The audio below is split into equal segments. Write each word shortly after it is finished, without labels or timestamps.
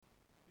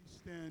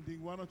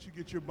standing, why don't you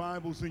get your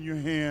Bibles in your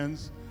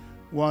hands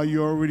while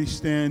you're already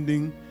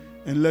standing,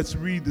 and let's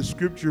read the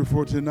scripture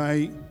for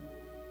tonight.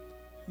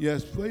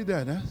 Yes, play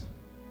that.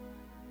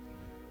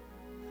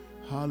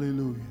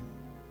 Hallelujah.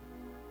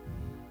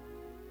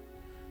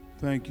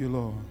 Thank you,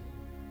 Lord.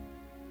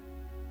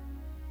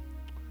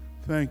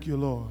 Thank you,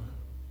 Lord.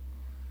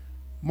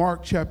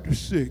 Mark chapter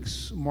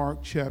 6. Mark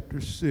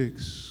chapter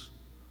 6.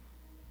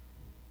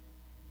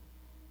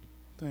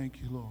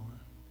 Thank you, Lord.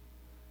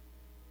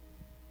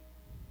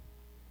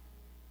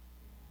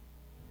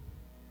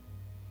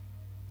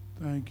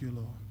 Thank you,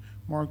 Lord.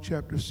 Mark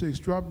chapter 6.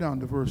 Drop down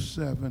to verse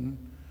 7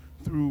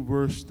 through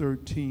verse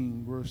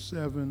 13. Verse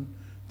 7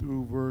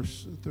 through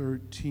verse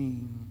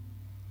 13.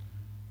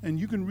 And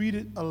you can read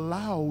it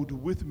aloud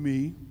with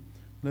me.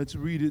 Let's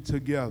read it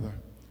together.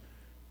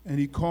 And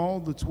he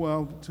called the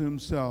 12 to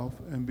himself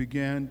and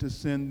began to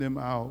send them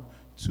out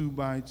 2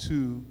 by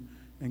 2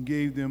 and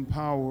gave them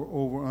power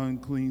over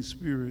unclean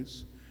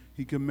spirits.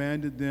 He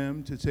commanded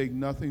them to take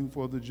nothing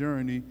for the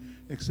journey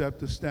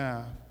except a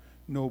staff,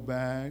 no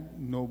bag,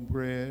 no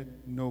bread,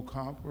 no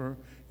copper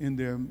in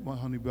their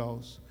honey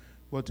belts,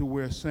 but to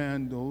wear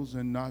sandals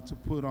and not to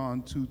put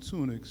on 2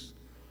 tunics.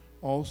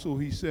 Also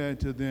he said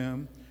to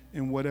them,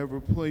 in whatever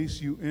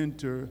place you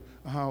enter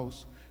a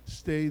house,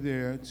 stay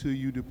there till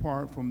you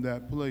depart from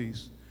that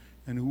place.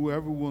 And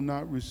whoever will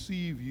not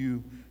receive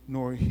you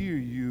nor hear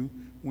you,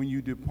 when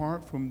you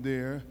depart from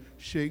there,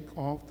 shake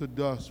off the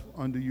dust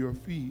under your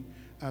feet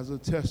as a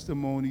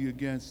testimony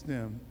against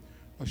them.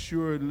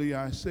 Assuredly,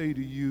 I say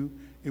to you,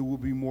 it will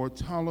be more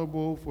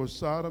tolerable for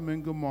Sodom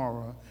and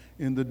Gomorrah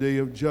in the day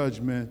of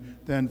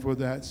judgment than for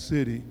that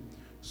city.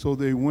 So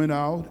they went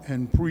out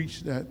and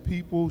preached that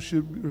people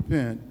should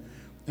repent.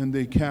 And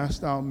they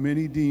cast out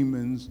many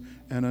demons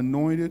and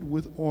anointed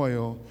with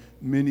oil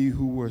many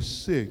who were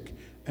sick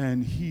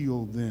and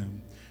healed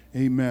them.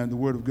 Amen. The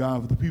word of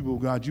God for the people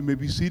of God. You may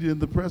be seated in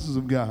the presence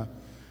of God.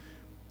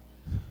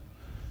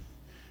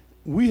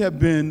 We have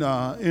been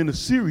in a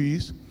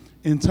series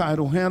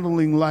entitled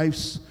Handling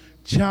Life's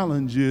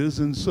Challenges.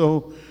 And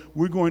so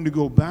we're going to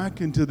go back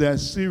into that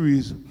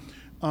series.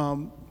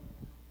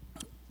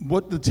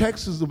 What the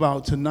text is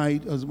about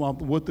tonight is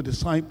about what the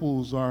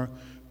disciples are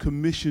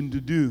commissioned to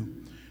do.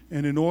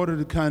 And in order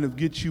to kind of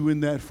get you in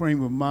that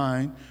frame of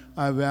mind,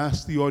 I've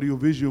asked the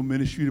audiovisual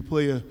ministry to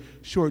play a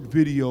short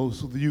video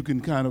so that you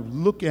can kind of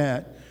look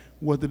at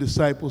what the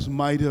disciples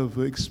might have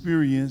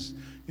experienced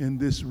in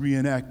this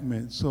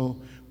reenactment.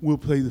 So we'll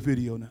play the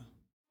video now.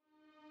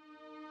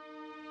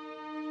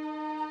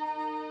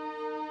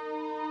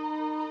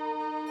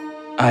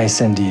 I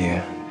send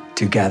you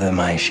to gather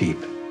my sheep.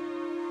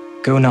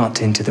 Go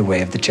not into the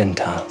way of the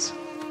Gentiles,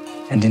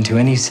 and into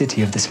any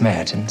city of the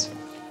Samaritans.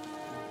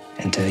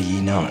 Enter ye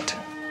not,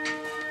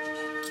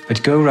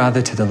 but go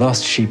rather to the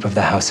lost sheep of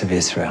the house of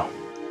Israel.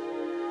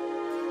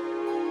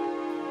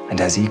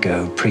 And as ye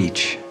go,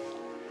 preach,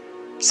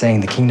 saying,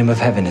 the kingdom of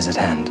heaven is at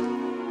hand.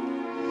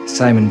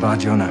 Simon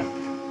Bar-Jonah,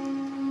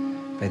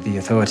 by the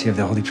authority of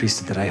the holy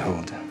priesthood that I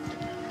hold.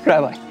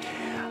 Rabbi,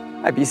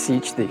 I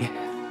beseech thee,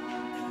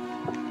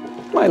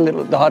 my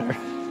little daughter.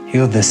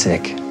 Heal the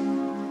sick,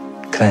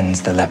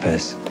 cleanse the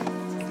lepers,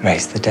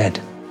 raise the dead,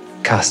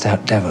 cast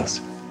out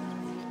devils.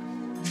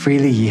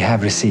 Freely ye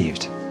have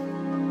received,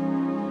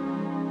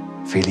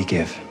 freely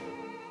give.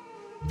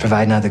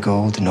 Provide neither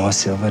gold, nor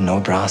silver,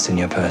 nor brass in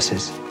your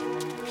purses,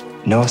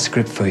 nor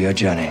scrip for your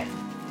journey,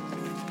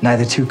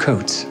 neither 2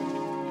 coats,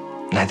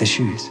 neither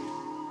shoes,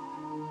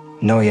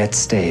 nor yet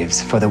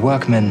staves, for the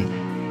workman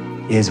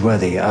is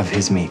worthy of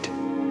his meat.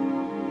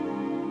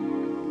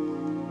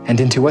 And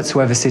into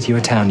whatsoever city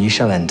or town ye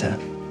shall enter,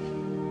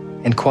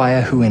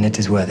 inquire who in it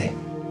is worthy,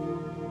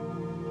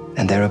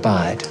 and there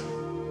abide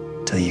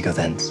till ye go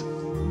thence.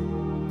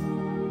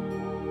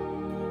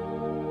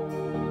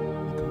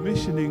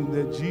 Commissioning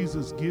that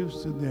Jesus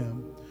gives to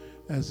them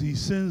as he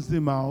sends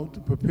them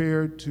out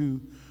prepared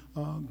to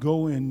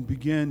go and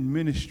begin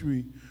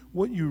ministry.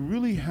 What you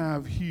really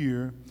have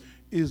here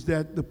is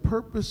that the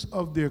purpose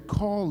of their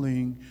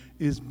calling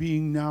is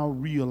being now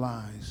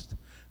realized.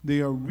 They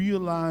are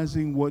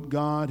realizing what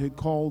God had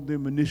called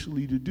them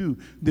initially to do.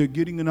 They're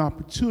getting an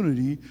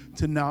opportunity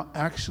to now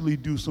actually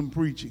do some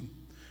preaching.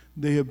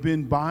 They have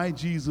been by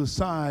Jesus'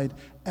 side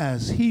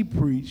as he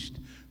preached.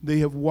 They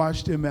have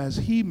watched him as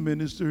he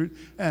ministered,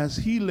 as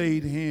he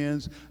laid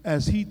hands,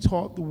 as he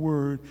taught the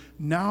word.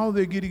 Now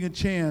they're getting a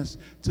chance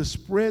to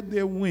spread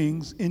their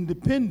wings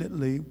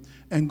independently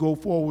and go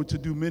forward to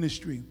do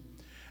ministry.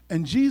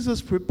 And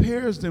Jesus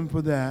prepares them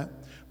for that,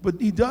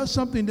 but he does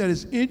something that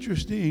is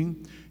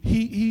interesting.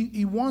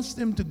 He wants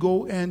them to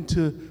go and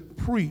to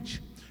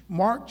preach.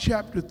 Mark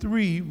chapter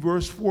 3,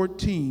 verse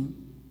 14.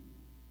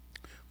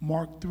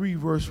 Mark 3,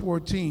 verse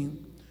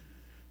 14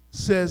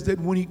 says that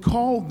when he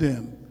called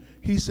them,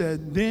 he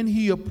said, then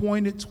he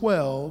appointed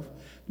 12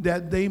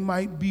 that they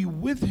might be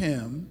with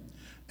him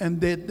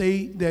and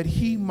that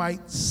he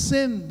might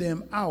send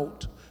them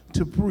out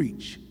to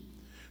preach.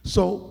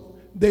 So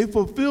they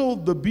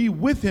fulfilled the be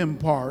with him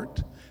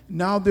part.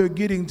 Now they're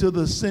getting to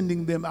the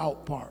sending them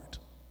out part.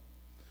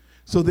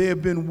 So they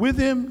have been with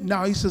him.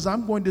 Now he says,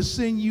 I'm going to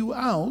send you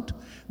out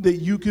that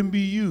you can be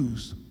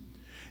used.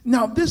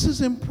 Now, this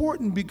is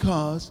important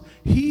because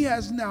he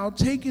has now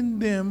taken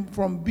them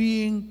from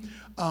being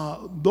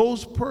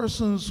those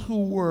persons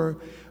who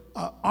were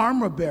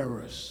armor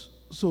bearers,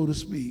 so to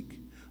speak,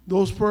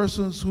 those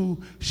persons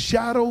who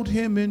shadowed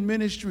him in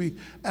ministry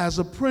as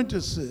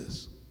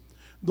apprentices,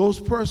 those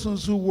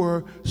persons who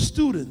were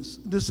students,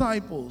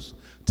 disciples,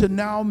 to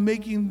now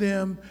making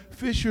them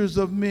fishers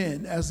of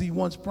men, as he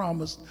once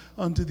promised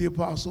unto the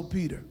Apostle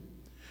Peter.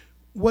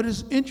 What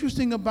is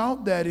interesting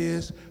about that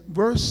is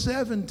verse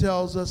 7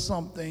 tells us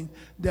something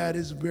that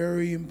is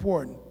very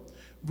important.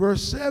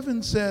 Verse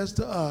 7 says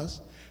to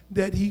us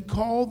that he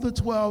called the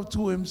 12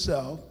 to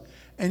himself,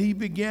 and he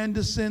began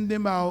to send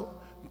them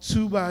out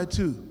 2 by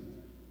 2.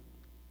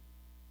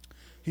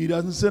 He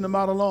doesn't send them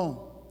out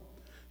alone.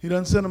 He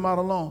doesn't send them out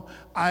alone.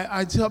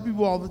 I tell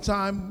people all the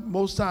time,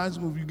 most times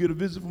when you get a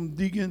visit from a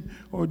deacon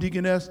or a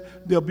deaconess,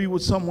 they'll be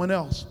with someone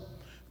else.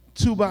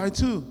 2 by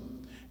 2.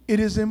 It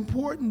is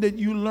important that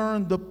you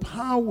learn the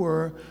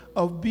power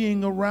of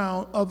being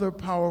around other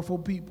powerful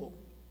people.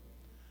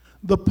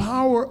 The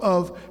power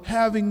of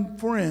having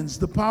friends,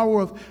 the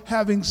power of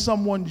having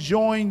someone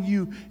join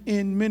you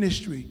in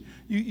ministry.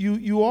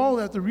 You all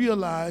have to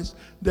realize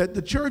that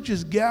the church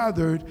is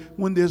gathered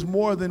when there's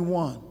more than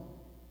one.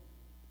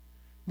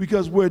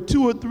 Because where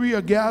 2 or 3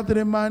 are gathered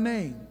in my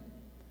name,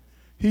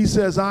 he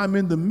says, I'm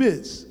in the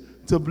midst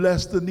to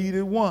bless the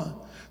needed one.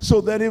 So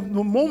that if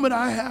the moment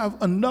I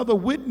have another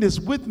witness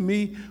with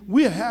me,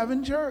 we're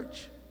having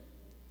church.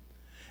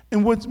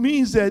 And which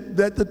means that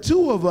the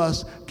 2 of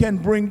us can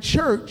bring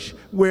church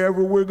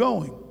wherever we're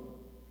going.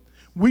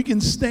 We can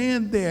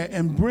stand there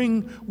and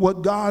bring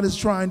what God is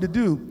trying to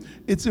do.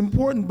 It's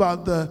important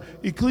about the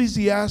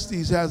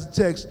Ecclesiastes has a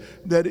text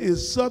that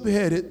is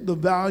subheaded, the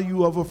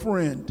value of a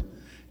friend.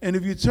 And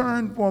if you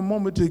turn for a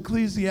moment to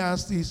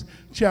Ecclesiastes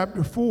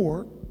chapter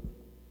 4,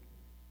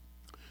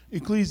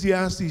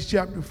 Ecclesiastes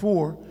chapter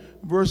 4,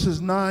 verses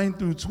 9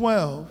 through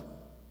 12,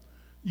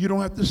 you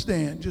don't have to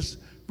stand, just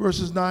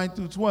verses 9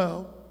 through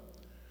 12.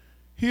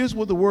 Here's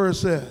what the word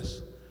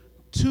says.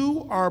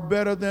 2 are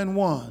better than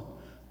 1.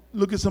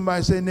 Look at somebody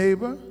and say,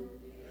 neighbor,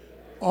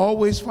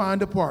 always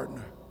find a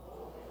partner.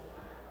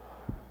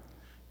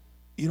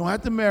 You don't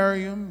have to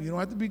marry him. You don't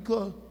have to be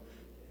close.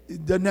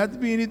 It doesn't have to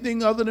be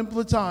anything other than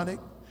platonic.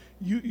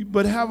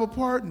 But have a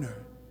partner.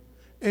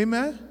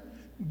 Amen?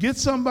 Get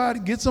somebody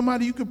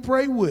you can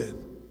pray with.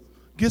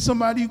 Get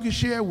somebody you can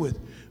share with.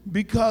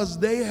 Because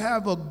they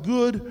have a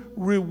good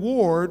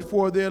reward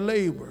for their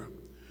labor.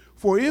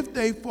 For if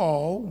they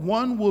fall,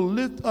 one will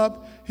lift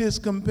up his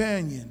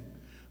companion.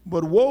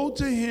 But woe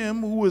to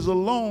him who is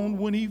alone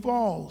when he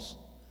falls,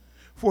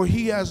 for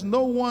he has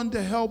no one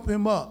to help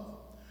him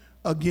up.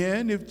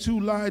 Again, if 2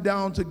 lie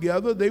down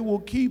together, they will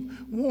keep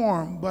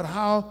warm. But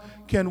how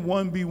can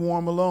one be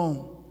warm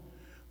alone?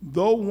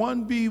 Though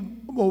one be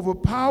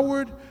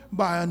overpowered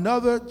by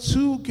another,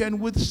 2 can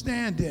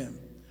withstand him.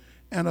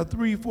 And a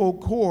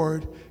threefold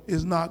cord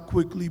is not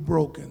quickly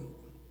broken.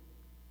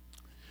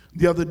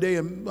 The other day,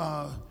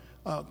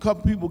 a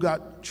couple people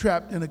got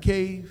trapped in a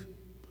cave.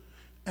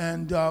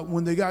 And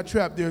when they got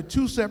trapped, there are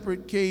 2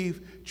 separate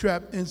cave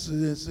trap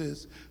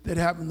incidences that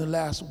happened the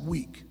last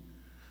week.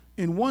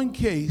 In one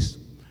case,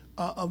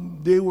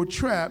 they were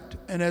trapped,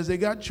 and as they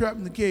got trapped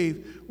in the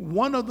cave,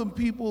 one of the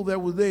people that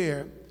were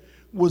there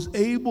was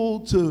able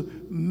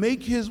to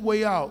make his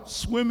way out,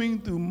 swimming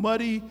through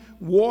muddy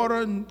water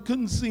and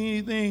couldn't see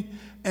anything,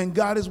 and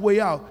got his way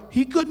out.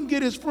 He couldn't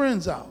get his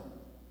friends out,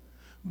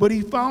 but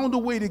he found a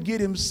way to get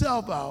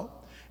himself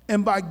out,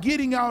 and by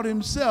getting out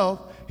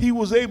himself, he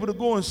was able to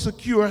go and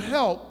secure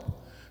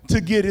help to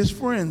get his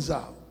friends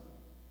out.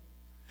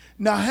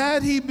 Now,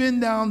 had he been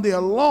down there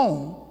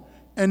alone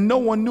and no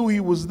one knew he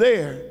was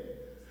there,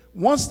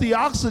 once the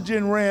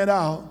oxygen ran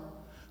out,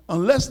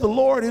 unless the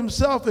Lord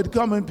himself had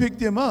come and picked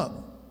him up,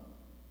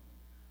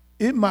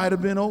 it might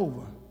have been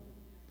over.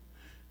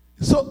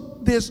 So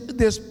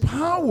there's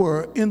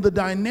power in the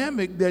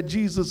dynamic that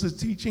Jesus is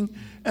teaching,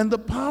 and the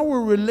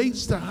power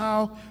relates to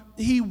how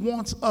he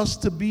wants us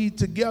to be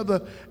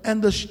together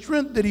and the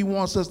strength that he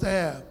wants us to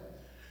have.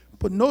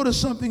 But notice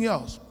something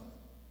else.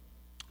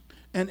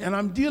 And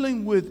I'm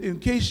dealing with, in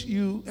case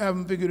you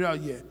haven't figured it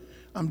out yet,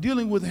 I'm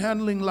dealing with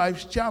handling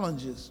life's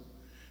challenges.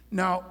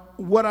 Now,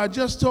 what I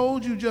just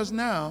told you just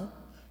now,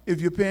 if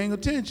you're paying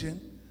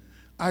attention,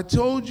 I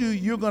told you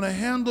you're going to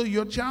handle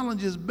your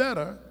challenges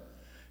better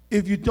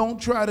if you don't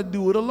try to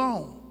do it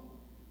alone.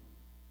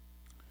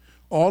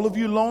 All of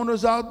you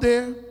loners out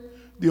there,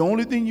 the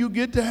only thing you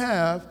get to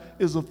have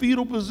is a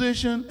fetal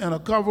position and a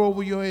cover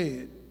over your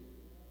head.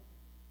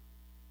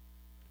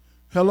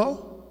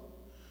 Hello?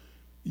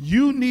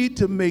 You need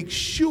to make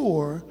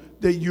sure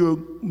that you're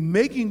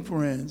making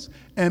friends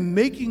and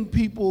making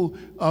people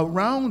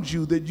around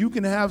you that you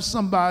can have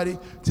somebody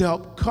to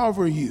help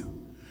cover you,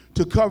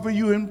 to cover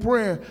you in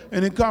prayer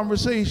and in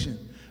conversation.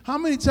 How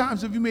many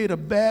times have you made a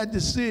bad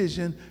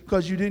decision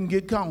because you didn't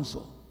get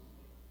counsel?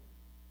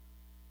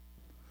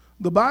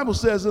 The Bible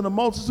says in a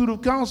multitude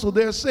of counsel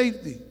there's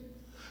safety.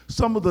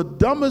 Some of the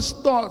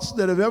dumbest thoughts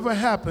that have ever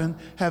happened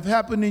have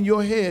happened in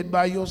your head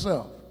by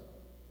yourself.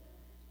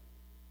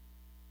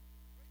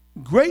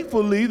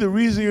 Gratefully, the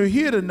reason you're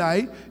here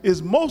tonight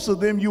is most of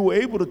them you were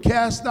able to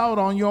cast out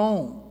on your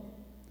own.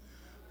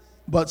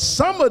 But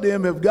some of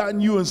them have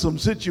gotten you in some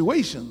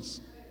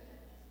situations.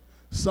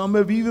 Some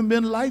have even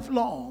been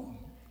lifelong.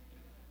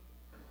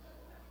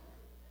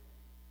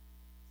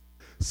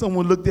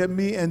 Someone looked at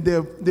me and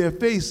their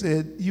face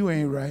said, "You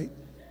ain't right."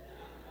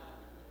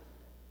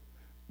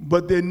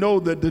 But they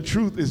know that the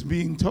truth is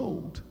being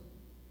told.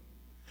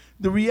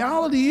 The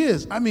reality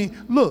is,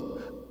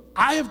 look,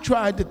 I have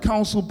tried to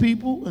counsel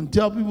people and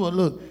tell people,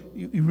 look,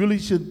 you really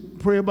should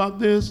pray about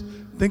this,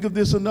 think of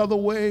this another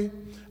way.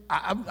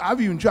 I've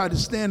even tried to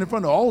stand in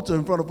front of the altar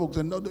in front of folks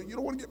and no, you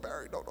don't want to get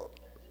married, no.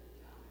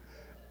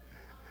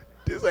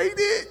 This ain't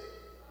it.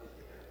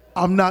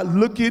 I'm not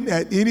looking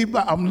at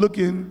anybody, I'm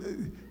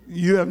looking,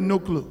 you have no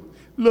clue.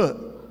 Look,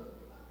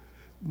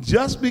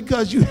 just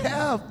because you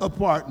have a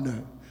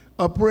partner,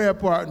 a prayer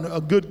partner,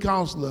 a good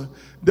counselor,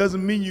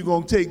 doesn't mean you're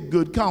going to take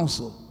good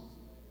counsel.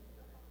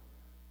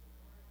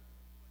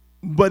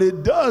 But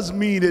it does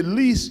mean at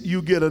least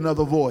you get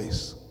another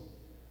voice.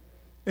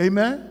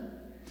 Amen?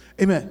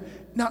 Amen.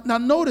 Now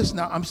notice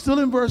now, I'm still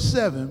in verse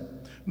 7.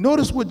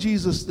 Notice what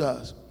Jesus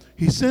does.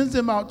 He sends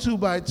them out 2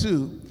 by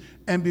 2.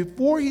 And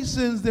before he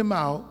sends them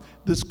out,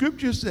 the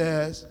scripture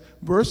says,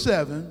 verse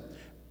 7,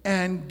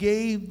 and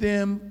gave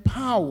them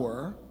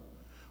power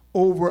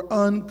over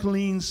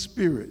unclean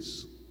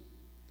spirits.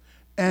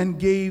 And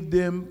gave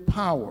them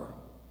power.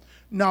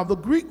 Now the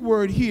Greek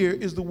word here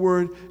is the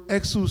word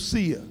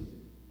exousia.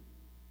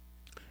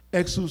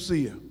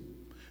 Exousia.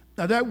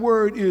 Now that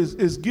word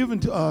is given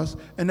to us,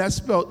 and that's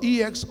spelled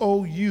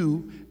E-X-O-U-S-I-A.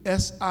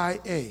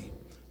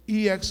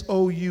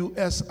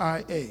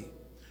 E-X-O-U-S-I-A.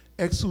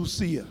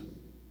 Exousia.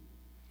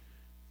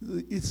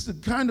 It's the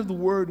kind of the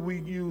word we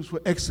use for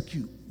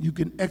execute. You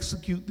can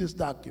execute this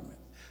document.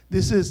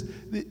 This is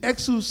the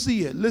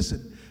exousia.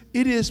 Listen,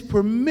 it is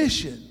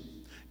permission.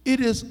 It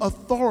is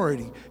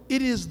authority.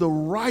 It is the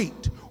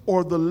right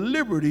or the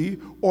liberty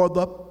or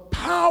the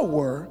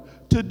power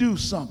to do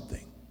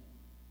something.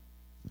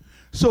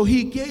 So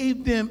he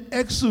gave them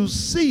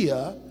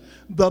exousia,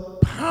 the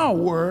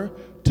power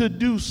to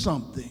do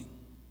something.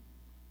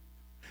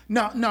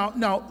 Now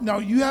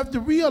you have to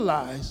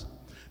realize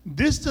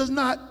this does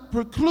not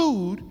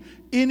preclude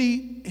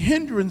any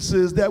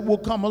hindrances that will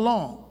come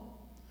along.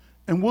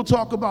 And we'll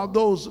talk about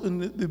those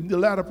in the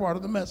latter part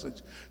of the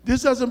message.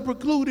 This doesn't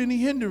preclude any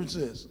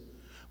hindrances,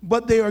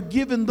 but they are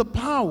given the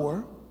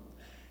power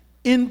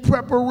in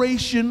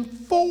preparation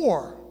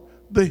for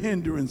the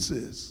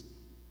hindrances.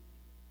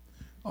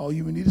 Oh,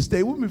 you need to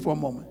stay with me for a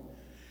moment.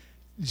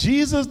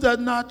 Jesus does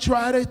not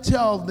try to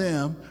tell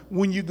them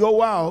when you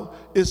go out,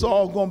 it's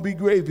all going to be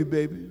gravy,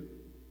 baby.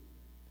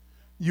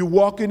 You're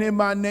walking in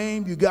my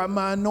name, you got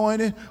my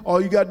anointing.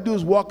 All you got to do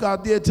is walk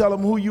out there, tell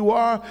them who you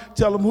are,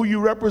 tell them who you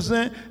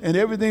represent, and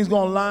everything's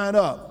going to line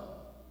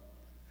up.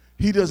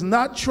 He does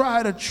not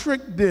try to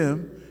trick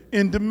them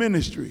into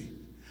ministry.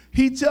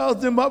 He tells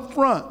them up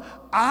front,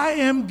 I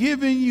am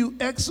giving you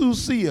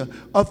exousia,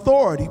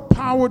 authority,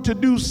 power to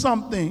do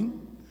something.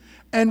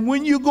 And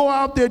when you go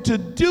out there to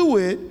do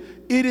it,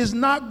 it is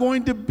not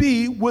going to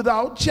be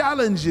without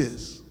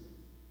challenges.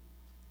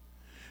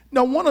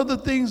 Now, one of the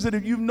things that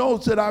if you've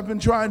noticed that I've been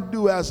trying to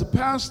do as a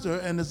pastor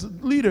and as a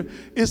leader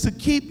is to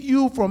keep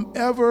you from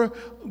ever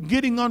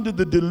getting under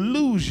the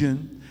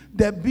delusion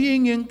that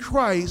being in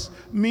Christ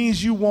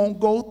means you won't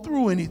go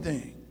through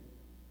anything.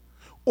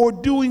 Or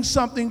doing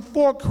something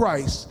for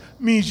Christ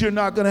means you're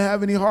not going to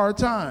have any hard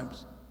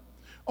times.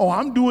 Oh,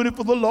 I'm doing it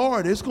for the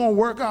Lord. It's going to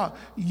work out.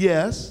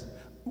 Yes,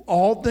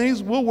 all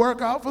things will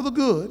work out for the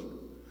good.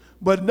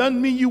 But it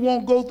doesn't mean you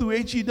won't go through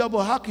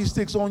HE-double hockey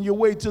sticks on your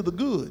way to the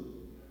good.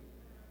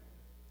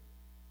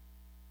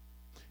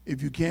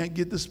 If you can't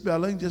get the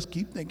spelling, just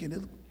keep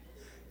thinking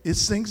it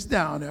sinks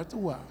down after a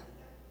while.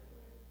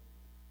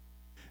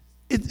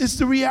 It's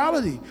the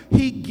reality.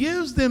 He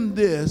gives them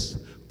this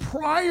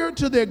prior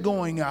to their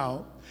going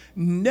out,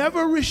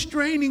 never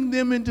restraining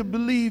them into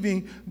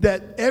believing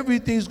that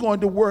everything's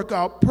going to work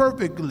out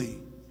perfectly.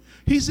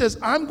 He says,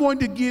 I'm going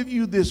to give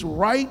you this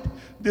right,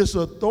 this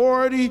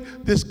authority,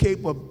 this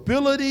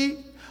capability.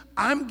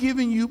 I'm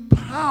giving you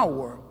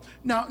power.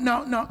 Now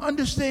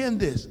understand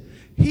this.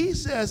 He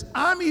says,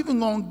 I'm even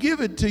going to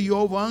give it to you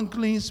over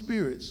unclean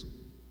spirits.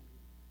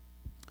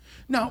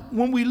 Now,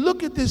 when we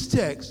look at this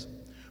text,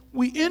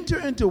 we enter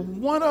into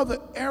one other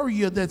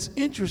area that's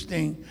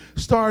interesting,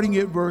 starting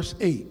at verse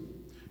 8.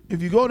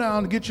 If you go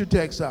down and get your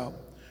text out,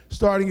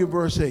 starting at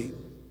verse 8.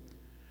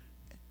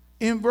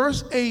 In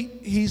verse 8,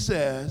 he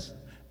says,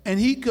 and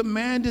he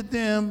commanded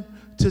them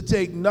to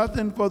take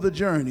nothing for the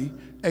journey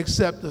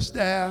except a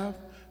staff,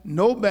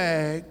 no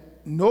bag,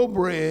 no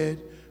bread,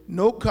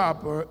 no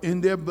copper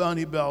in their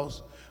bunny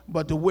belts,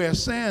 but to wear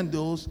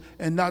sandals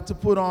and not to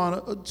put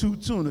on 2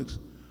 tunics.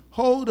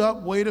 Hold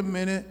up, wait a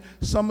minute.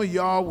 Some of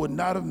y'all would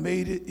not have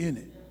made it in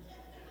it.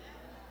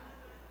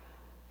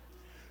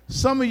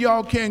 Some of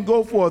y'all can't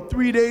go for a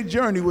 3-day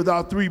journey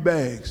without 3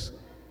 bags.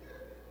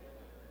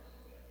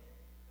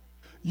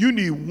 You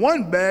need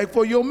one bag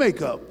for your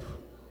makeup.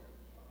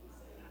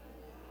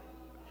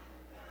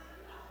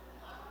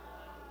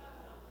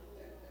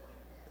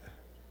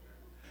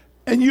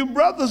 And you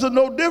brothers are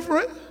no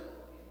different.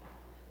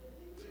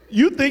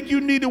 You think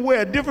you need to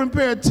wear a different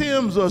pair of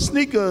Timbs or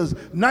sneakers,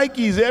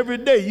 Nikes every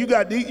day.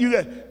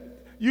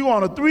 You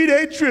on a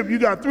 3-day trip, you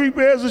got 3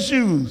 pairs of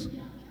shoes.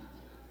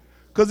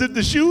 Because if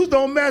the shoes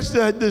don't match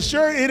the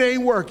shirt, it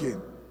ain't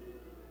working.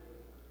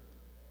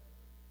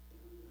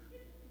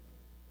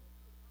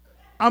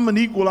 I'm an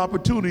equal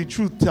opportunity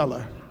truth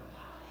teller.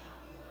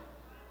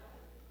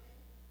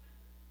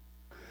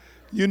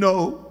 You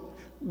know,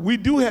 we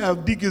do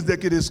have deacons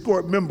that can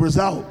escort members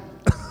out.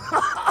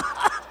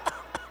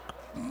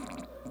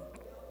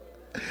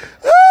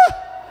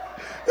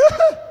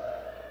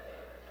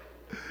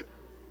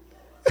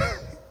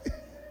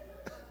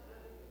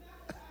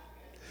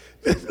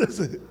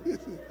 Listen,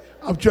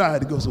 I'm trying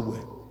to go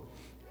somewhere.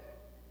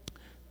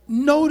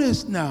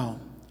 Notice now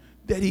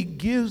that he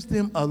gives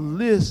them a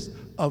list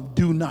of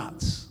do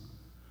nots,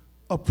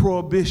 of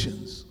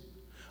prohibitions,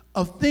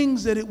 of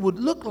things that it would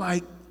look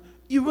like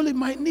you really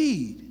might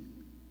need.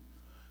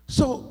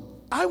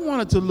 So I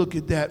wanted to look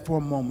at that for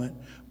a moment,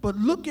 but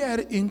look at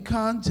it in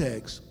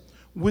context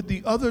with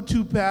the other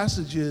 2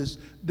 passages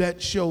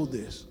that show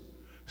this.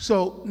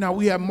 So now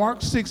we have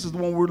Mark 6 is the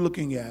one we're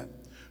looking at.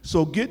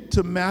 So get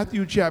to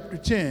Matthew chapter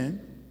 10,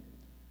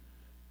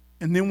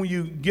 and then when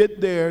you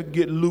get there,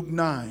 get Luke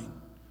 9.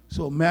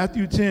 So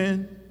Matthew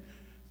 10,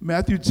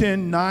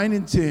 9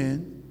 and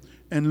 10,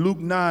 and Luke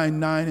 9,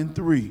 9 and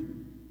 3.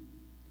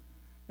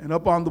 And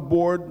up on the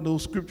board,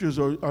 those scriptures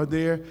are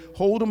there.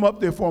 Hold them up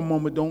there for a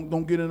moment.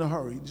 Don't get in a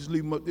hurry. Just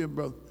leave them up there,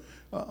 brother.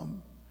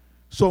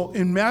 So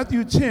in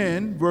Matthew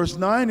 10, verse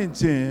 9 and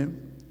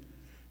 10,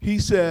 he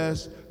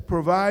says,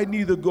 provide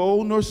neither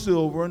gold nor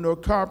silver nor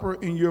copper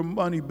in your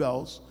money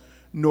belts,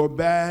 nor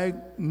bag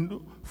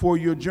for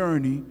your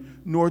journey,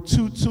 nor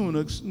 2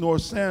 tunics, nor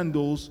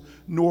sandals,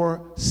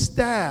 nor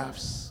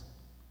staffs.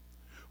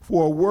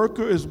 For a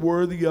worker is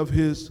worthy of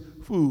his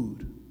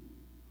food.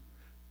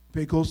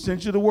 Pay close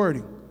attention to the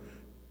wording.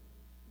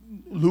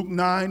 Luke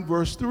 9,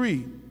 verse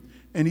 3.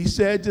 And he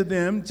said to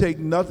them, take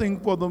nothing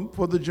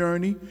for the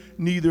journey,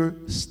 neither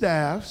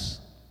staffs,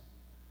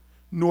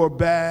 nor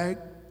bag,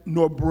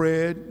 nor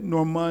bread,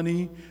 nor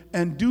money,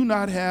 and do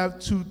not have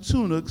 2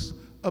 tunics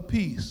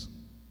apiece.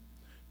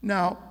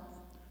 Now,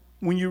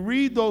 when you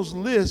read those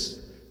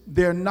lists,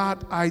 they're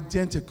not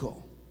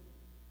identical.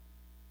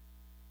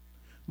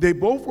 They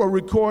both are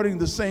recording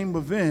the same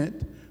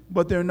event,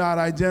 but they're not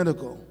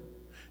identical.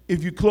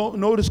 If you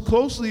notice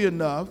closely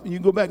enough, and you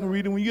go back and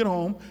read it when you get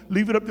home,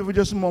 leave it up there for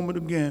just a moment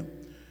again.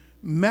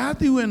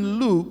 Matthew and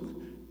Luke,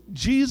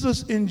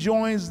 Jesus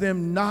enjoins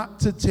them not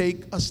to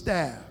take a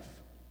staff.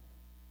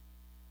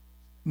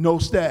 No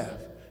staff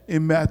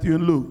in Matthew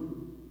and Luke.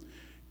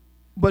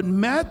 But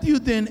Matthew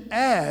then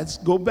adds,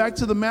 go back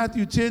to the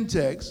Matthew 10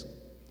 text,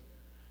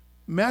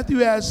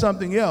 Matthew adds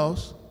something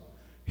else.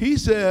 He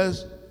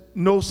says,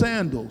 no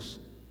sandals.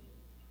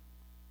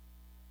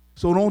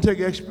 So don't take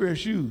an extra pair of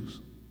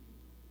shoes.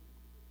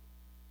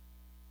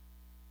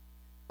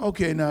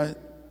 Okay, now,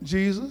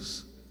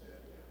 Jesus,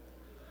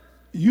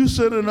 you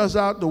sending us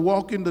out to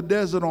walk in the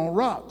desert on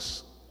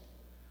rocks.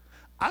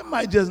 I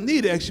might just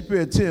need an extra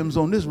pair of Timbs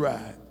on this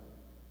ride.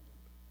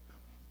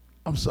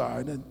 I'm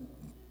sorry, that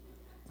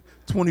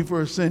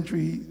 21st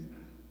century,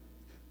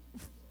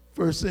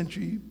 1st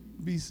century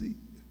BC.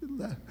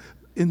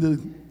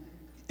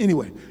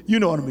 Anyway, you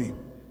know what I mean.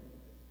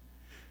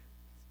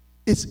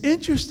 It's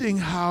interesting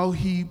how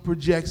he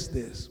projects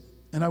this.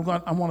 And I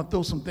want to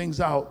throw some things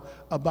out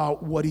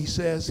about what he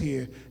says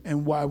here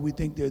and why we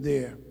think they're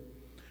there.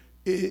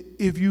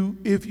 If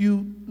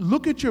you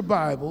look at your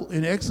Bible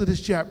in Exodus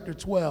chapter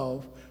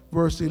 12,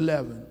 verse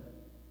 11.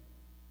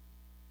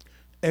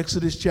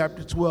 Exodus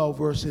chapter 12,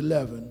 verse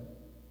 11.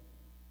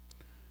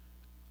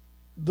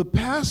 The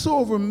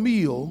Passover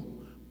meal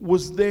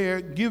was there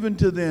given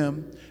to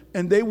them,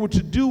 and they were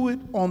to do it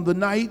on the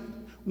night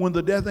when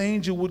the death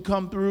angel would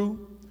come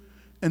through,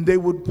 and they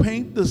would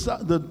paint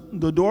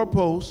the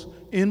doorposts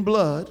in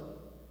blood,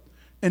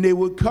 and they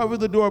would cover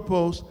the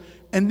doorposts,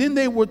 and then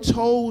they were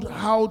told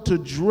how to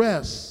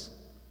dress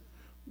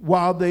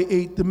while they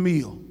ate the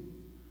meal.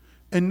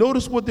 And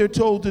notice what they're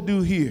told to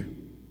do here.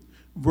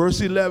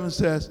 Verse 11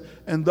 says,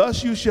 and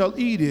thus you shall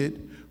eat it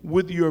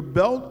with your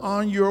belt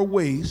on your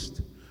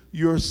waist,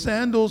 your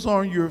sandals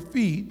on your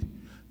feet,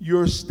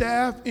 your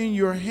staff in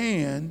your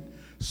hand,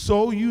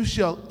 so you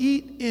shall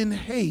eat in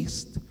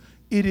haste.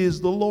 It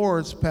is the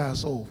Lord's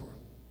Passover.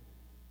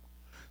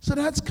 So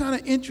that's kind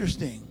of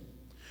interesting.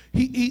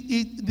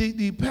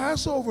 The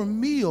Passover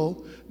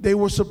meal, they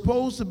were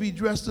supposed to be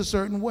dressed a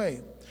certain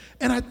way.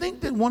 And I think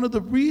that one of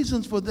the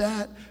reasons for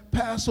that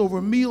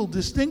Passover meal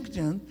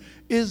distinction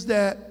is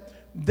that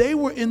they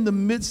were in the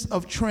midst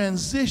of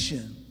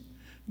transition,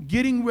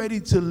 getting ready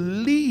to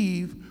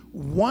leave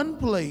one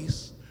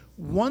place,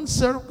 one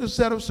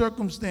set of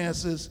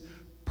circumstances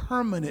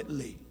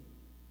permanently,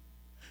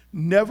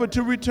 never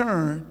to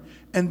return,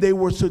 and they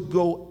were to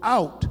go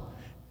out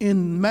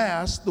in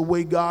mass the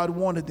way God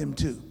wanted them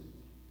to.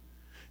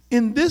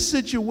 In this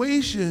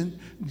situation,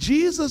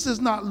 Jesus is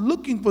not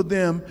looking for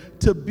them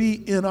to be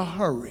in a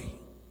hurry.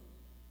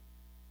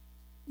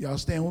 Y'all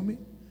stand with me?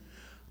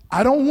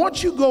 I don't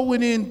want you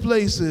going in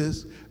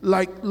places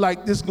like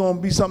this is going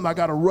to be something I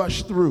got to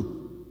rush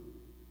through.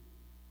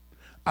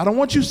 I don't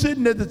want you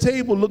sitting at the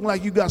table looking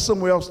like you got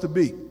somewhere else to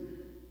be.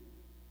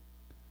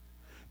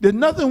 There's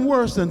nothing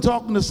worse than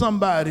talking to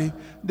somebody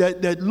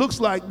that looks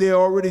like they're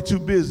already too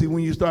busy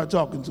when you start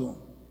talking to them.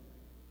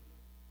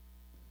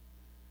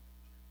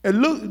 It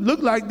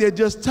look like they're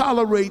just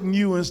tolerating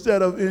you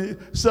instead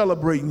of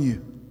celebrating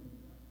you.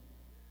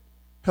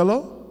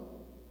 Hello?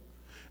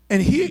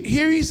 And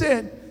here he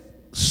said,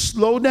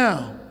 slow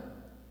down.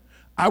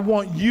 I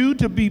want you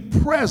to be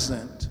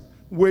present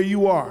where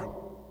you are.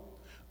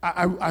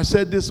 I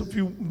said this a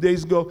few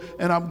days ago,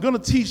 and I'm going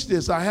to teach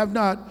this. I have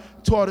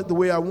not taught it the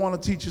way I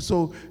want to teach it,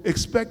 so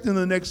expect in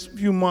the next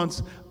few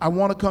months, I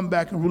want to come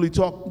back and really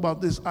talk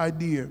about this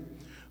idea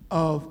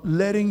of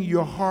letting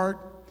your heart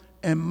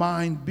and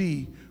mind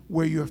be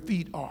where your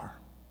feet are.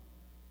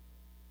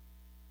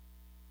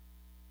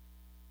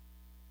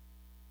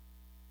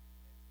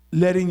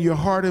 Letting your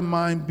heart and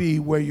mind be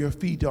where your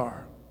feet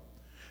are.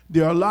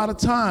 There are a lot of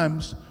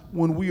times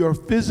when we are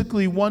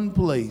physically one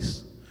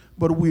place,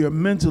 but we are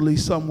mentally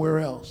somewhere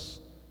else.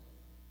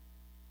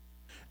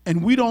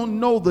 And we don't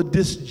know the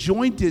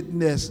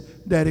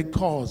disjointedness that it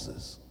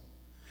causes.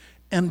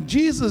 And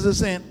Jesus is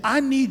saying, I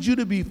need you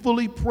to be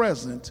fully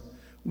present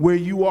where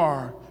you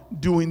are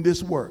doing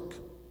this work.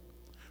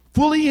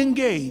 Fully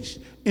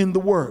engaged in the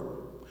work.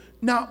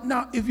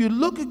 Now, if you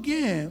look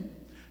again,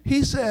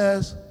 he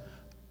says,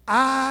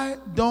 I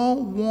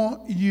don't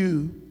want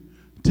you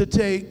to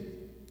take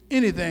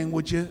anything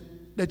with you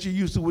that you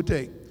used to would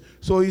take.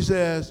 So he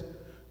says,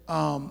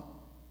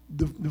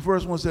 the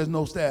first one says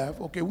no staff.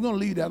 Okay, we're going to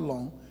leave that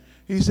alone.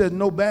 He said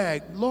no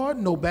bag. Lord,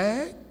 no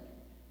bag?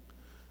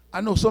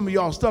 I know some of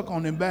y'all stuck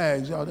on them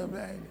bags. Y'all, them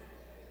bag.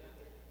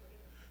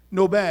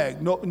 No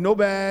bag. No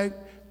bag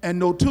and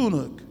no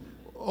tunic.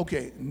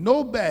 Okay,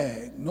 no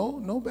bag.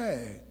 No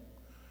bag.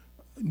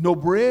 No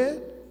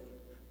bread.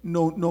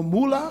 No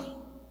moolah.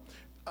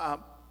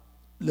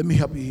 Let me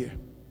help you here.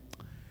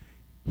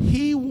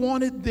 He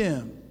wanted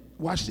them,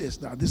 watch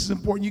this now, this is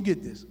important you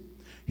get this.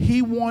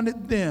 He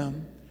wanted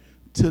them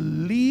to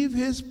leave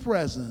his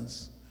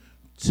presence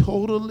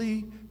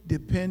totally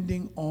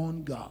depending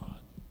on God.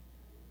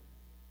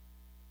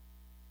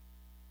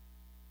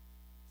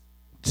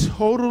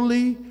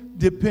 Totally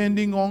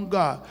depending on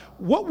God.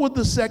 What would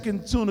the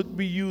second tunic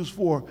be used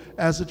for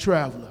as a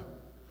traveler?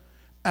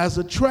 As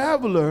a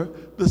traveler,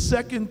 the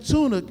second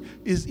tunic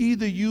is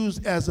either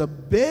used as a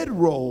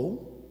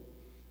bedroll,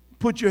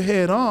 put your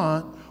head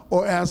on,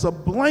 or as a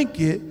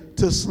blanket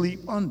to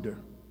sleep under.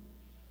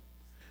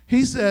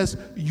 He says,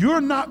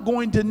 you're not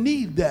going to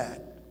need that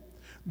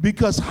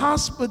because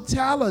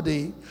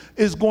hospitality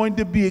is going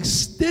to be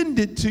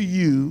extended to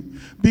you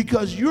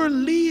because you're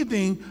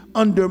leaving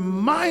under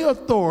my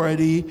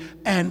authority,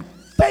 and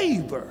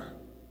favor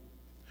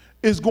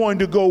is going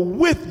to go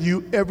with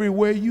you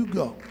everywhere you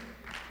go.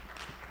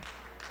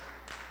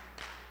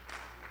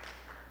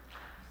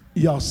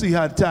 Y'all see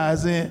how it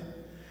ties in?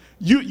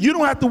 You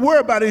don't have to worry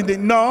about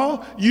anything.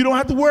 No, you don't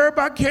have to worry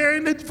about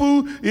carrying the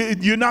food.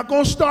 You're not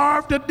going to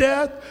starve to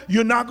death.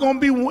 You're not going to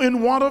be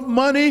in want of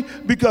money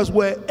because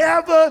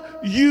wherever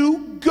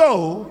you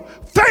go,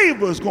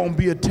 favor is going to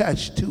be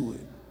attached to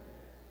it.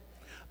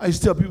 I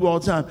used to tell people all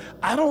the time,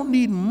 I don't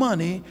need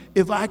money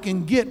if I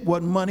can get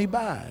what money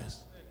buys.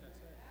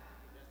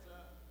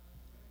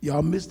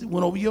 Y'all missed it,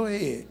 went over your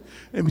head.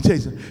 Let me tell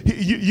you something.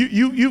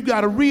 You've got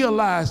to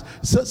realize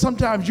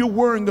sometimes you're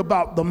worrying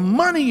about the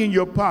money in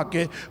your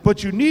pocket,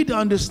 but you need to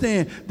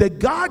understand that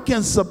God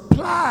can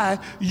supply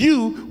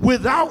you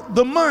without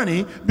the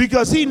money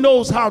because he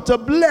knows how to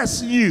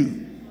bless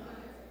you.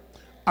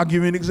 I'll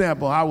give you an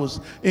example. I was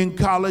in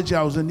college.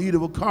 I was in need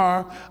of a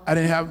car. I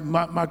didn't have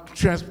my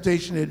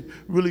transportation had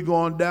really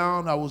gone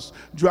down. I was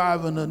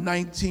driving a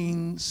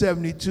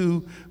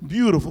 1972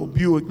 beautiful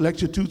Buick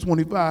Lecture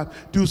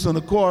 225 Deuce and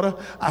a quarter.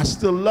 I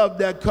still love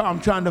that car. I'm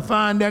trying to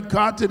find that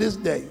car to this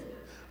day.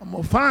 I'm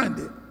gonna find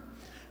it.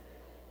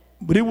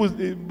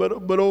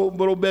 But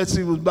old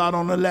Betsy was about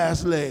on the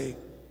last leg,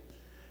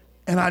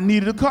 and I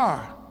needed a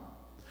car.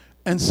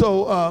 And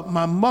so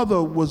my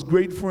mother was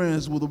great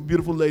friends with a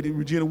beautiful lady,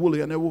 Regina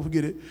Woolley. I never will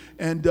forget it.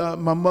 And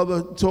my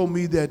mother told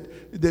me that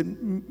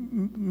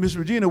Miss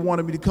Regina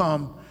wanted me to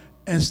come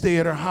and stay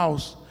at her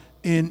house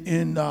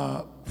in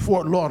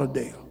Fort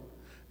Lauderdale,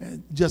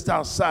 and just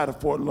outside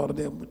of Fort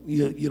Lauderdale. But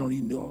you don't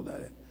even know all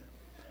that.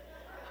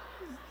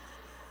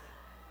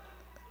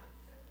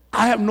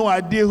 I have no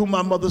idea who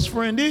my mother's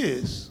friend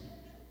is.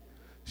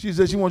 She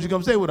said she wants you to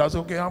come stay with us. I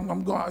said, okay,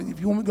 I'm going. If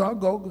you want me to go, I'll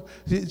go.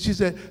 She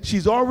said,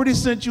 she's already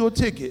sent you a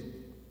ticket.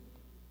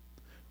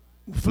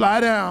 Fly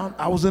down.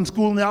 I was in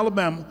school in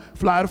Alabama.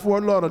 Fly to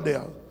Fort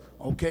Lauderdale.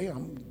 Okay,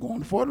 I'm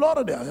going to Fort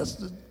Lauderdale.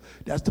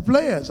 That's the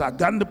plan. So I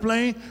got in the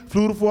plane,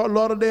 flew to Fort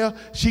Lauderdale.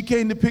 She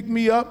came to pick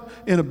me up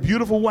in a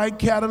beautiful white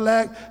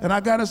Cadillac, and I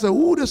got in and said,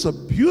 ooh, this is a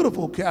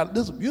beautiful Cadillac.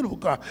 This is a beautiful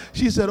car.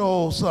 She said,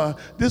 oh, son,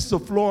 this is a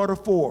Florida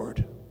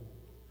Ford.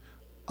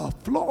 A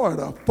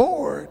Florida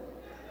Ford?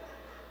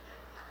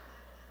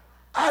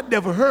 I'd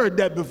never heard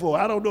that before.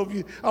 I don't know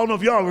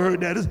if y'all ever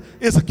heard that.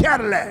 It's a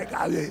Cadillac.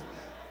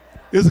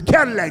 It's a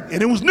Cadillac,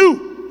 and it was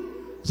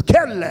new. It's a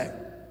Cadillac.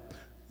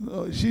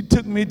 She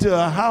took me to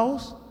a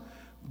house.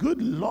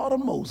 Good Lord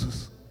of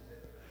Moses.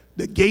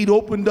 The gate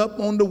opened up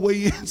on the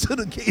way into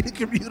the gated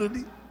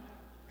community.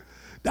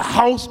 The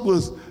house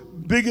was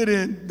bigger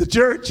than the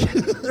church.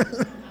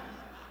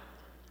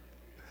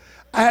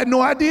 I had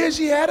no idea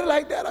she had it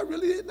like that. I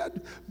really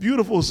didn't.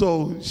 Beautiful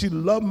soul. She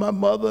loved my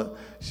mother.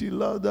 She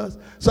loved us.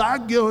 So I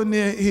get in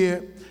there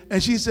here,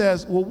 and she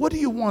says, well, what do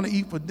you want to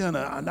eat for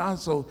dinner? And now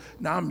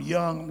I'm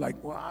young. I'm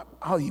like, well,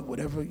 I'll eat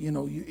whatever,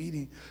 you're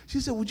eating.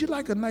 She said, would you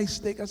like a nice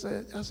steak? I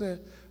said,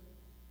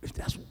 if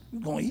that's what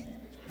we're going to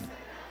eat.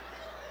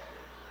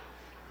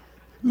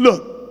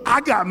 Look,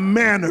 I got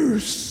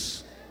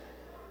manners.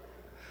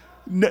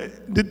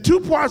 The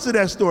two parts of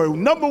that story.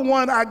 Number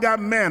one, I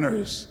got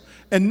manners.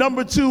 And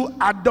number two,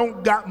 I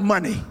don't got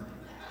money.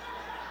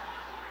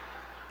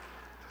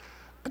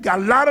 I got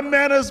a lot of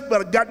manners,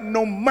 but I got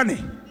no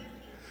money.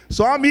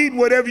 So I'm eating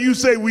whatever you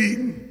say we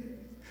eating.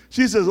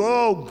 She says,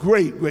 oh,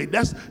 great.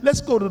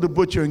 Let's go to the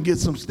butcher and get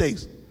some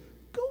steaks.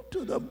 Go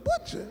to the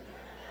butcher?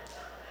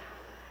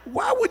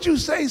 Why would you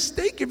say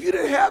steak if you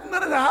didn't have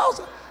none in the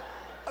house?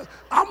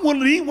 I'm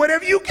willing to eat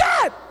whatever you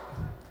got.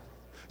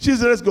 She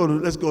said, let's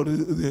go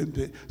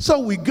to.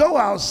 So we go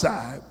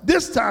outside.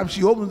 This time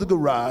she opens the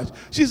garage.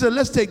 She said,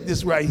 let's take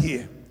this right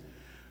here.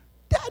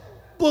 That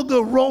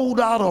booger rolled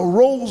out a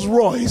Rolls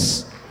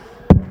Royce.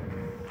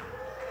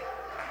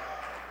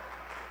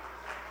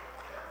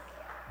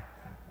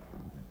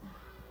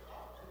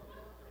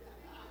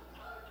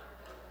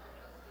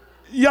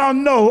 Y'all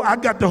know I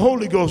got the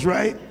Holy Ghost,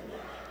 right?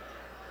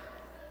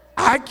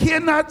 I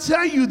cannot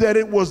tell you that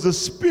it was the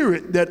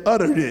Spirit that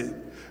uttered it,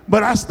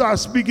 but I start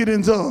speaking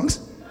in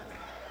tongues.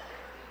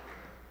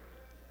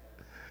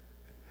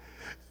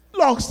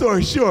 Long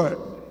story short,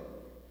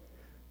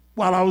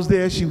 while I was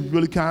there, she was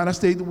really kind. I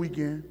stayed the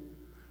weekend.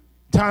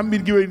 Time for me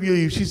to get ready to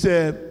leave. She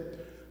said,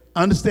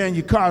 I understand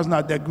your car's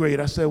not that great.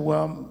 I said,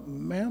 well,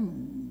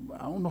 ma'am,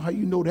 I don't know how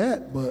you know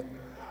that, but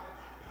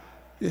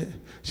yeah.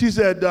 She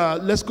said,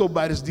 let's go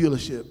by this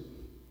dealership.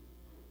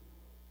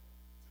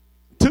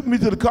 Took me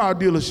to the car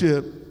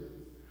dealership,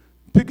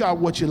 pick out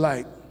what you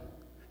like,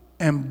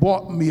 and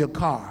bought me a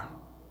car.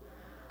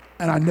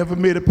 And I never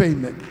made a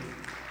payment.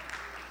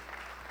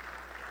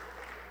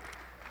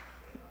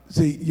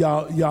 See,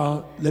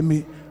 y'all,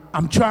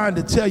 I'm trying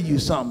to tell you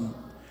something.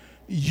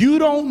 You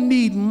don't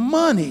need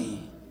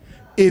money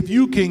if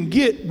you can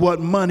get what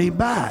money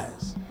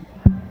buys.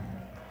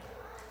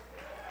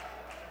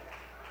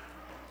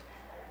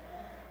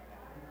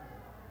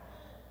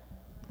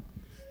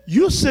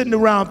 You're sitting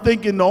around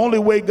thinking the only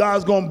way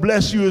God's going to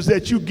bless you is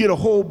that you get a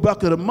whole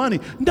bucket of money.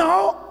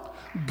 No,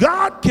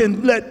 God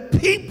can let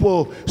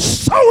people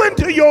sow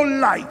into your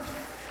life.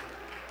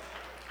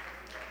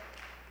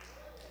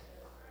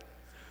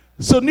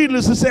 So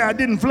needless to say, I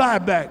didn't fly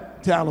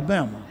back to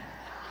Alabama.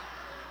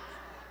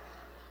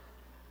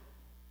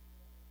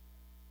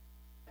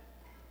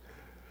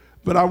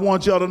 But I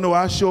want y'all to know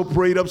I sure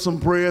prayed up some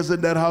prayers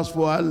in that house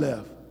before I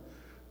left.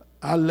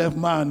 I left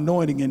my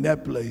anointing in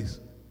that place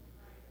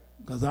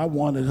because I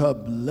wanted her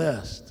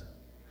blessed.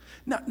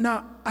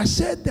 Now, I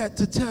said that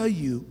to tell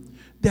you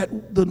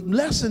that the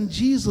lesson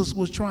Jesus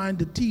was trying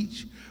to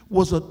teach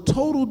was a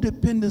total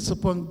dependence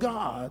upon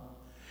God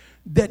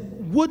that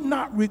would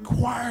not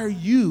require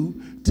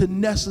you to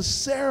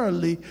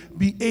necessarily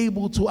be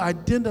able to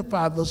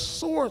identify the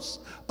source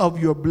of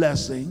your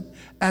blessing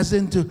as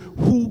into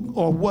who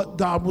or what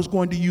God was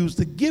going to use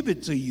to give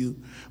it to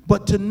you,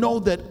 but to know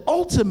that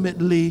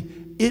ultimately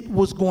it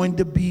was going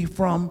to be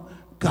from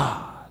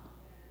God.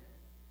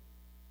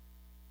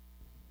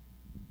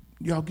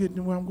 Y'all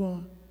getting where I'm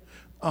going?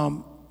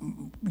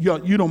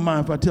 You don't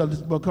mind if I tell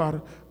this about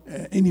Carter?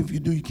 Any of you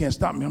do, you can't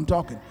stop me. I'm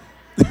talking.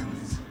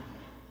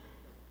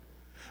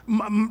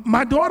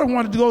 My daughter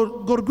wanted to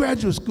go to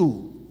graduate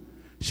school.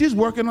 She's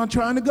working on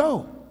trying to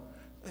go.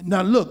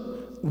 Now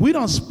look, we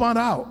done spun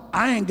out.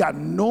 I ain't got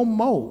no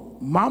more.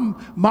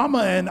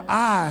 Mama and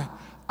I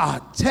are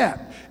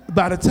tapped.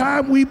 By the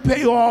time we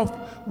pay off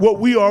what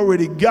we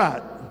already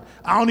got,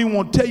 I don't even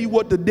want to tell you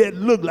what the debt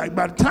looked like.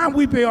 By the time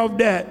we pay off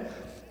that,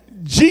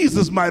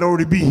 Jesus might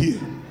already be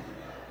here.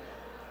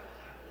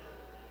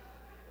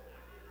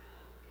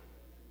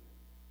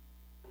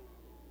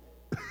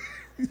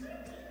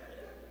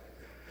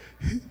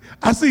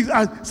 I see,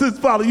 Sister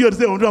Father, you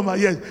understand what I'm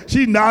talking about? Yes,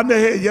 she nodding her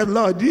head, yes,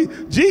 Lord,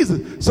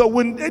 Jesus. So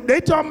when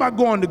they talking about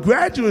going to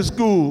graduate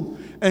school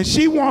and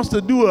she wants to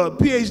do a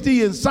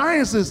PhD in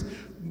sciences,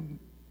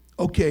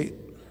 okay.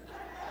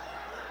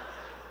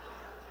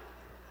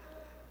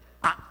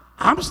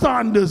 I'm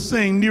starting to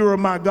sing Nearer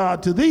My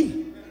God to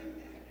Thee.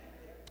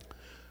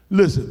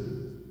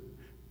 Listen,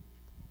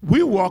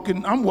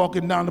 I'm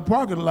walking down the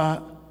parking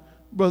lot.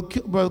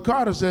 Brother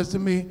Carter says to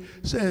me,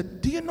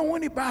 do you know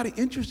anybody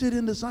interested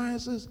in the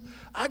sciences?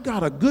 I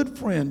got a good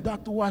friend,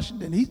 Dr.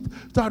 Washington. He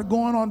started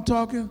going on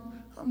talking.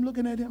 I'm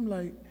looking at him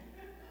like,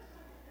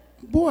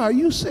 boy, are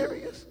you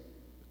serious?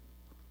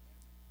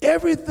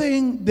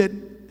 Everything that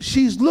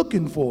she's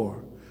looking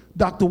for,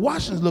 Dr.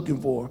 Washington's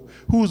looking for,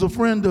 who's a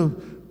friend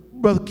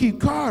of Brother Keith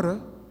Carter,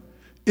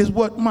 is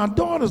what my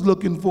daughter's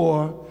looking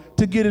for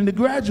to get into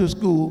graduate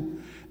school.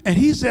 And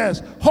he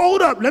says,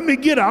 hold up, let me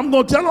get her. I'm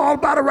going to tell her all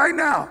about it right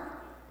now.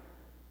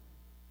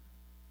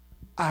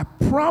 I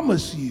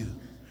promise you,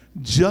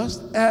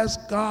 just as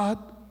God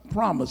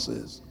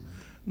promises,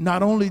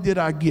 not only did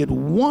I get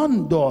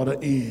one daughter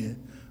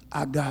in,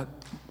 I got,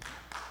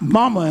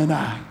 Mama and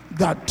I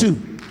got two.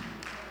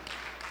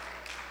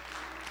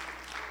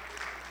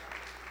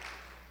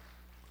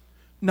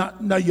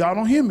 Now y'all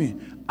don't hear me.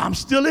 I'm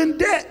still in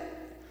debt.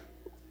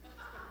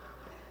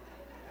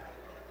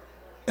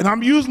 And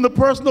I'm using the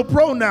personal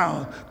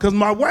pronoun because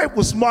my wife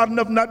was smart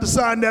enough not to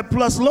sign that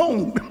plus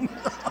loan.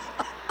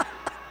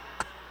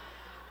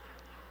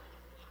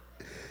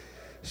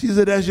 She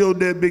said, that's your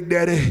debt, Big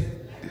Daddy.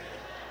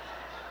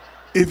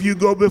 If you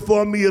go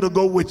before me, it'll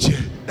go with you.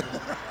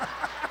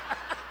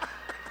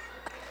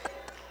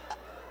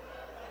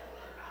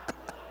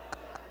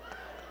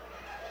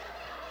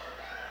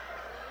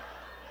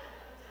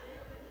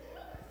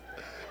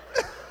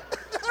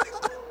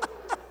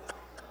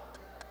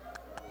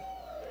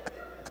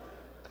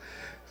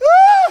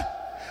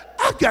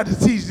 I got to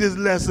teach this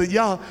lesson,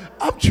 y'all.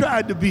 I'm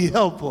trying to be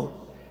helpful.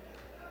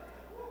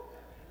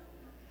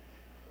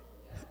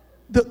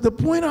 The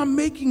point I'm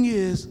making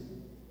is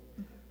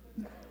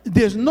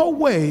there's no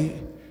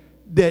way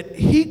that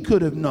he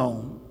could have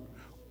known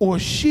or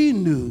she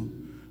knew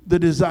the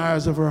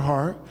desires of her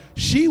heart.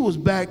 She was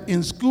back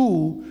in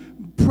school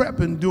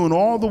prepping, doing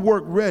all the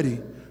work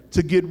ready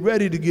to get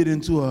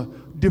into a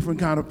different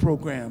kind of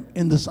program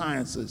in the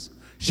sciences.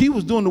 She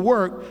was doing the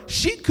work.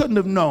 She couldn't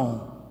have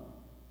known.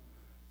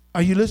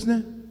 Are you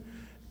listening?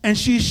 And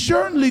she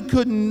certainly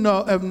couldn't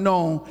have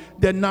known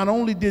that not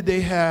only did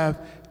they have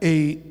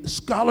a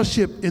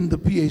scholarship in the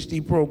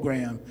PhD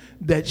program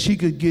that she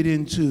could get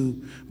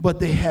into, but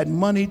they had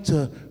money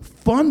to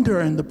fund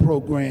her in the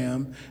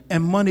program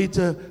and money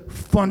to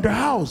fund her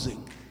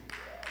housing.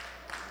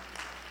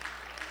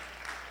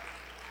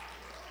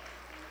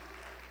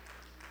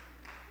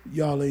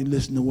 Y'all ain't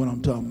listening to what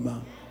I'm talking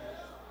about.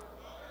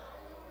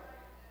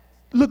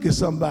 Look at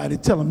somebody,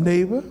 tell them,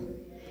 neighbor,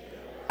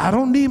 I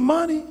don't need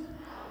money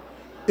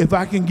if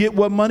I can get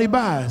what money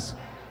buys.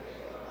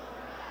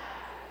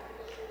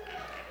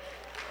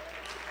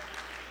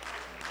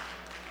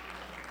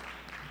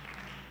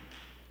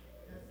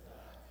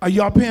 Are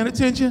y'all paying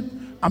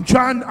attention? I'm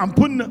trying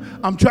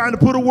to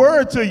put a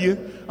word to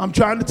you. I'm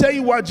trying to tell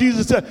you why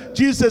Jesus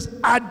says,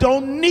 I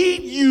don't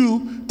need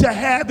you to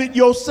have it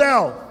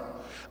yourself.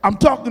 I'm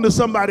talking to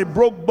somebody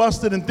broke,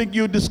 busted, and think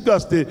you're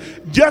disgusted.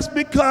 Just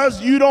because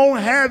you don't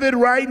have it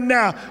right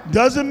now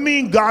doesn't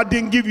mean God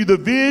didn't give you the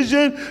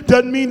vision.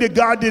 Doesn't mean that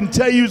God didn't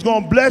tell you He's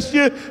going to bless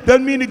you.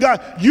 Doesn't mean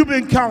that you've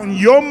been counting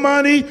your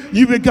money.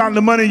 You've been counting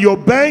the money in your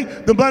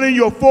bank, the money in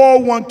your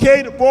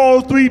 401k, the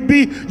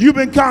 403b. You've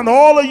been counting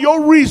all of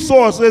your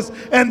resources,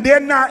 and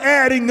they're not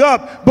adding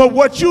up. But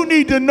what you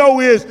need to know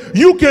is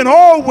you can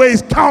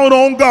always count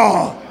on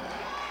God.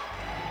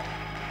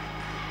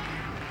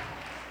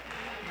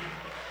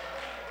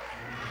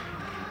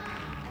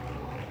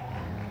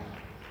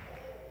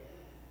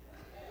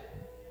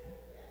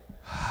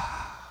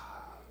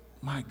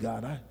 My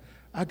God,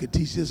 I could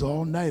teach this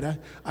all night.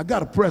 I got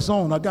to press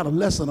on. I got a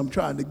lesson I'm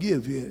trying to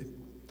give here.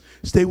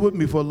 Stay with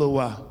me for a little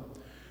while.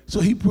 So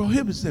he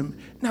prohibits them.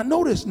 Now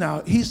notice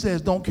now, he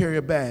says don't carry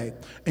a bag.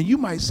 And you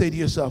might say to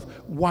yourself,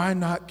 why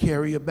not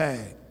carry a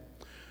bag?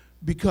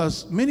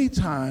 Because many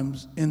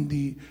times in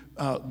the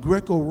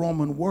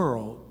Greco-Roman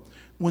world,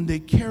 when they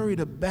carried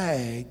a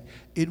bag,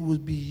 it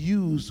would be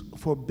used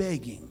for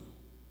begging.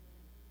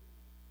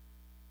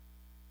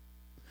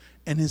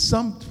 And in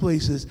some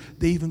places,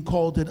 they even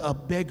called it a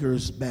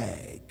beggar's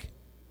bag.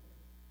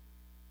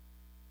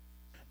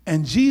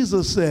 And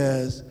Jesus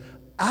says,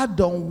 I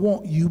don't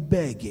want you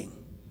begging.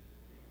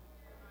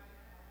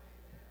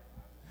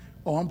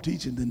 Oh, I'm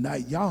teaching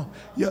tonight. Y'all,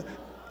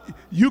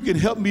 you can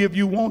help me if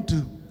you want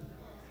to.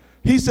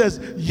 He says,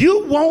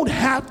 you won't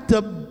have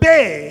to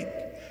beg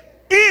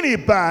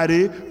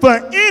anybody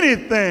for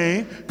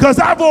anything because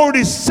I've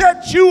already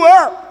set you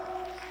up.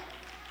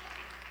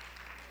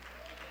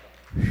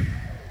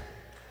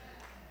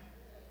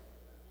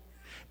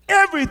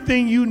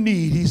 Everything you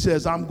need, he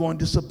says, I'm going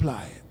to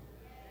supply it.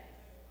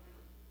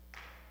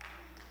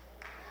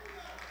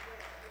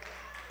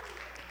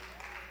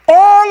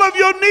 All of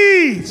your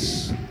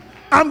needs,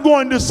 I'm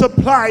going to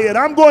supply it.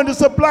 I'm going to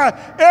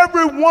supply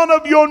every one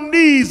of your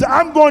needs.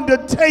 I'm going to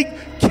take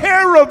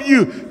care of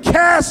you.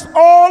 Cast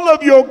all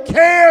of your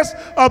cares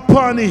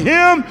upon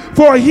him,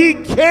 for he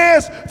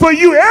cares for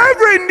you.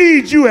 Every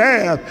need you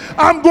have,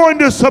 I'm going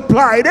to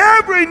supply it.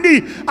 Every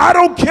need. I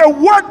don't care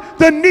what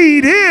the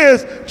need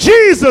is.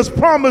 Jesus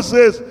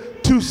promises,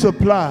 to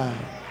supply.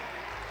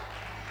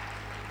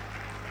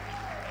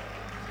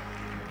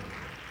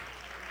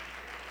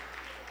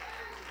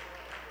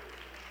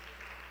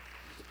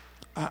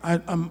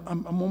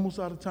 I'm almost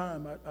out of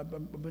time.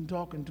 I've been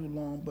talking too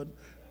long, but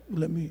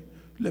let me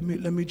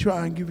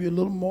try and give you a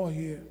little more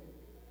here.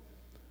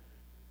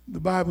 The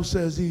Bible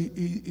says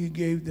he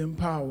gave them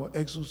power,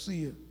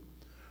 exousia,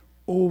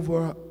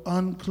 over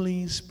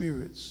unclean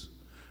spirits.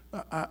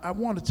 I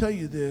want to tell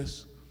you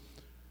this.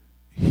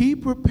 He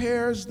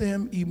prepares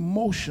them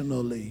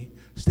emotionally.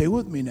 Stay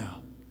with me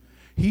now.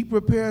 He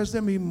prepares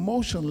them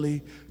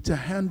emotionally to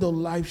handle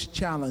life's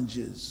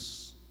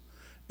challenges.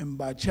 And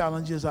by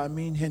challenges, I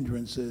mean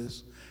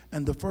hindrances.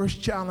 And the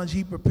first challenge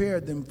he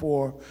prepared them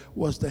for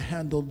was to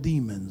handle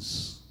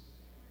demons.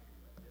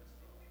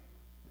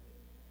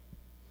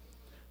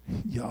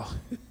 Y'all.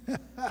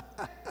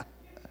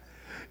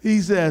 He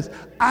says,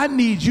 I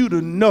need you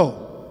to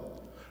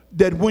know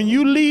that when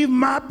you leave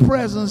my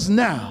presence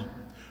now,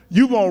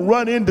 you're going to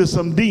run into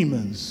some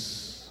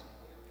demons.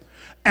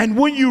 And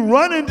when you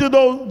run into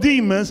those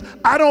demons,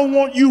 I don't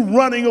want you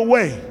running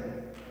away.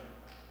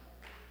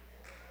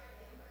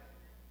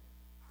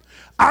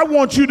 I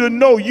want you to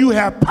know you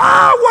have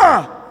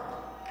power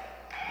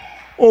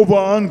over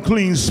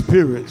unclean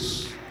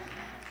spirits.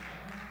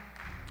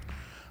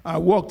 I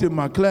walked in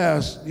my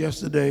class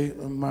yesterday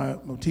in my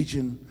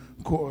teaching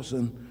course,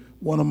 and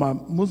one of my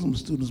Muslim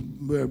students, a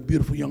very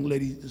beautiful young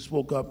lady,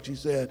 spoke up. She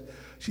said,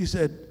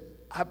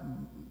 have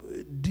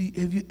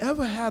you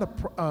ever had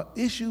a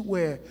issue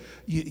where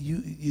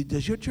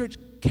does your church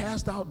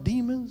cast out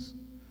demons?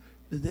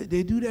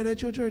 They do that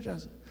at your church?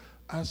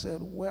 I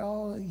said,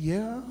 well,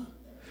 yeah.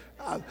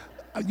 I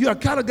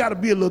kind of got to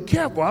be a little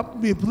careful. I'm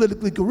being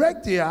politically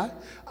correct here.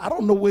 I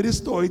don't know where this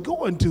story is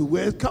going to,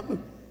 where it's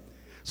coming.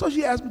 So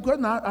she asked me a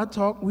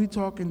question. We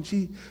talked, and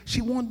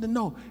she wanted to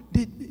know,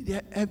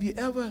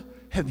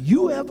 have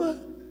you ever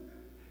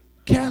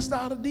cast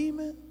out a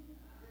demon?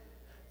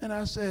 And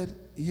I said,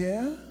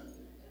 yeah.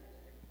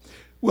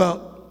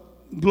 Well,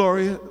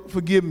 Gloria,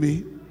 forgive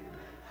me.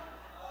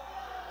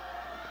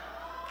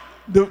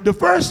 The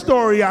first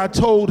story I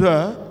told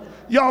her,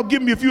 y'all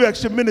give me a few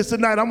extra minutes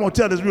tonight. I'm going to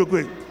tell this real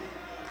quick.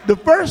 The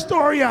first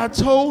story I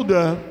told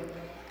her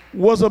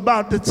was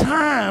about the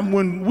time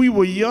when we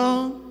were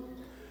young.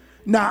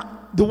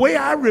 Now, the way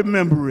I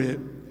remember it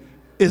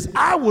is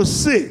I was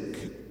sick,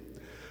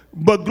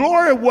 but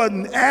Gloria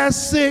wasn't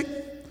as sick,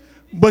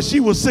 but she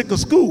was sick of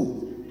school.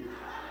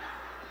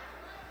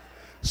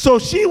 So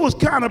she was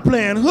kind of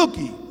playing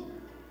hooky.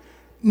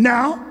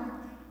 Now,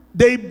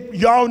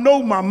 y'all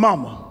know my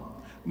mama.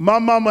 My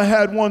mama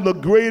had one of the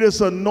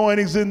greatest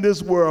anointings in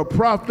this world,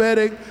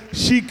 prophetic.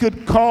 She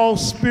could call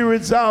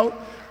spirits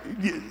out.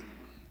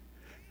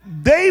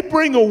 They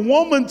bring a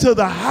woman to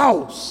the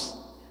house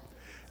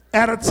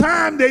at a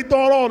time they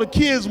thought all the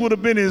kids would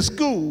have been in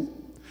school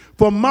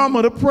for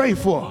mama to pray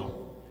for.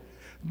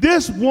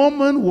 This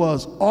woman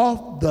was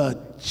off the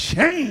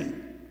chain.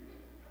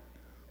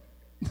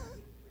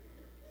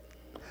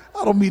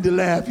 I don't mean to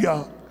laugh,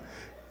 y'all.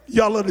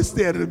 Y'all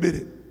understand in a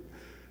minute.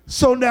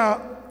 So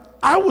now,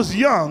 I was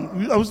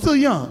young. I was still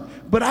young.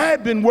 But I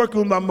had been working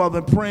with my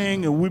mother,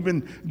 praying, and we've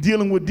been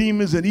dealing with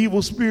demons and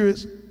evil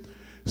spirits.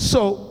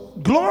 So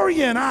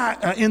Gloria and I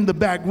are in the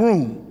back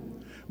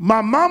room.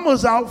 My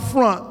mama's out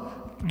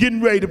front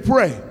getting ready to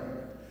pray.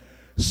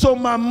 So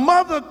my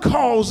mother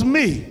calls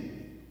me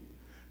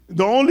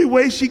the only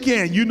way she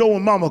can. You know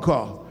when mama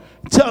calls.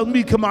 Tells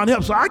me come out and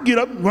help. So I get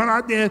up and run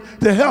out there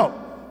to help.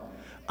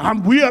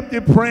 We up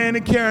there praying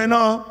and carrying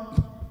on.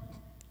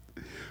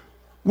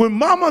 When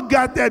mama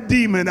got that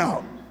demon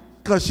out,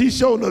 because she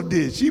showed up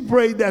did, she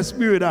prayed that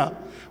spirit out.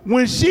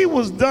 When she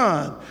was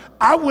done,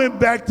 I went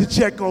back to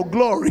check on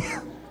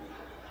Gloria.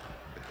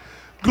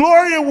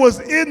 Gloria was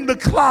in the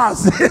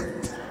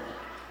closet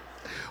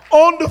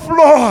on the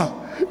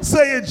floor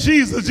saying,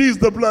 Jesus, Jesus,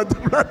 the blood,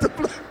 the blood, the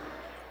blood.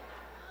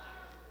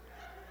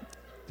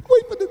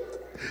 Wait for this.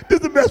 This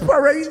is the best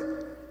part right here.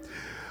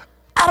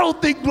 I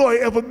don't think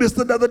Gloria ever missed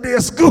another day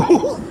of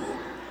school.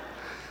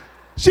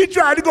 She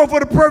tried to go for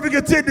the perfect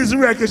attendance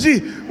record. She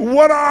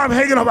one arm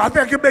hanging up. I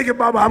think I can make it,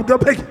 mama. I'm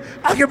gonna make it.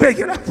 I can make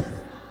it.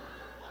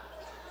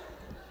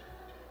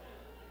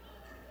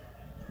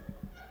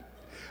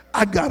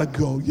 I gotta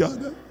go,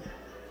 y'all.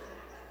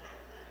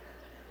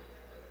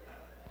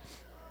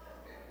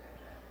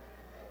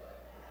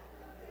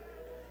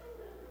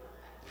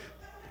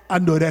 I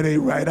know that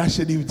ain't right. I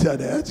shouldn't even tell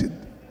that.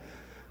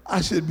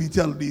 I shouldn't be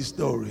telling these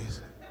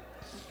stories.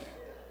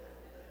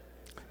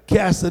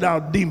 Casted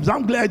out demons.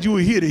 I'm glad you were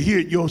here to hear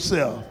it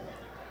yourself.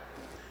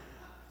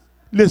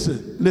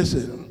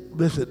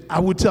 Listen. I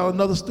would tell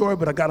another story,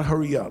 but I got to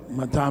hurry up.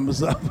 My time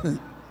is up.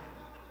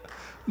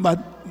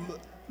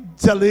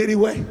 Tell it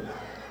anyway.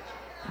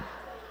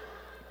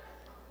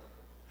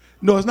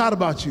 No, it's not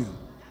about you.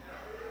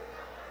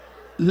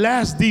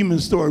 Last demon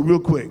story, real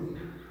quick.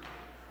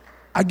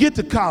 I get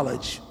to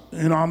college.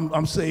 And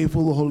I'm saved,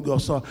 full of the Holy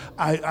Ghost. So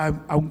I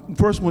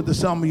first went to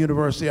Selma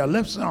University. I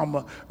left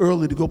Selma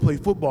early to go play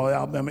football at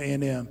Alabama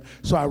A&M.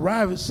 So I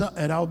arrived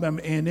at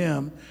Alabama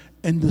A&M,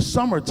 in the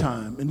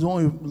summertime, and there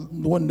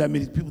wasn't that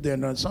many people there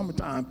in the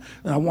summertime,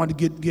 and I wanted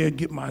to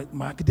get my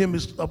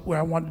academics up where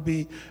I wanted to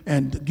be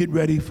and get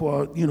ready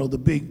for, the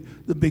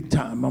big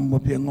time. I'm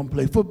up here, I'm gonna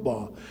play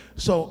football.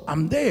 So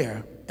I'm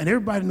there, and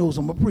everybody knows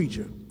I'm a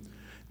preacher.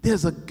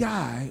 There's a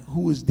guy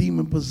who is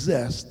demon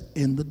possessed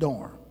in the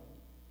dorm.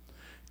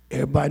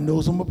 Everybody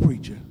knows I'm a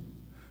preacher.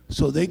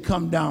 So they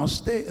come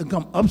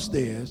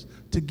upstairs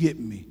to get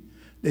me.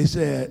 They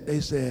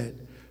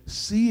said,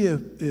 see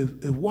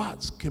if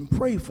Watts can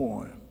pray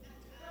for him.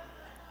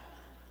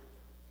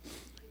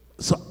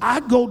 So I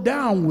go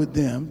down with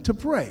them to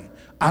pray.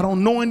 I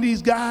don't know any of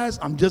these guys.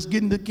 I'm just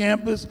getting to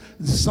campus.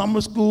 It's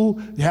summer school.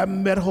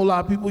 Haven't met a whole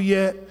lot of people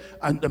yet.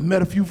 I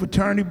met a few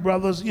fraternity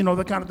brothers,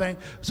 that kind of thing.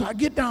 So I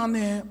get down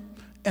there,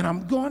 and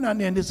I'm going down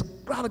there, and there's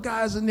a lot of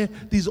guys in there.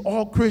 These are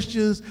all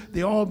Christians.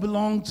 They all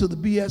belong to the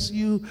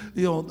BSU,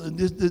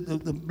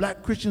 the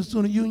Black Christian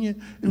Student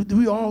Union.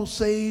 We all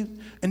saved,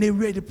 and they're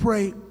ready to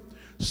pray.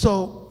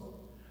 So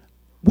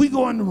we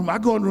go in the room. I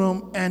go in the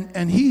room,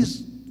 and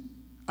he's,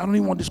 I don't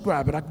even want to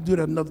describe it. I can do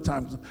that another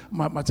time.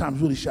 My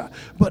time's really short.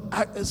 But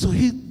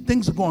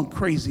things are going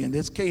crazy, and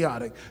it's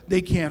chaotic.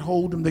 They can't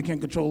hold him. They can't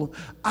control him.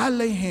 I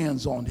lay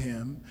hands on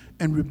him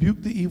and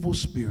rebuke the evil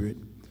spirit.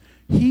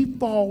 He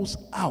falls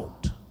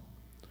out,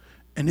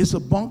 and it's a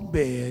bunk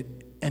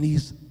bed, and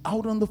he's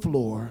out on the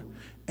floor,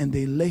 and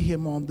they lay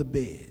him on the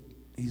bed.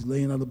 He's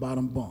laying on the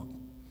bottom bunk.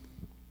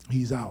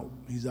 He's out.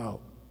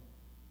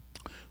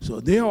 So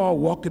they're all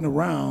walking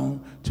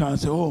around trying to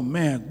say, oh,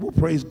 man, well,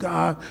 praise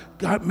God.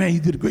 God, man, you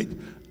did a great.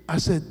 I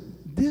said,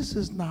 this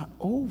is not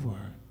over.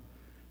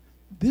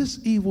 This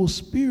evil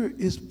spirit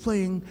is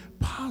playing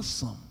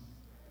possum.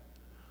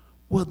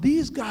 Well,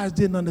 these guys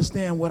didn't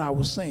understand what I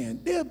was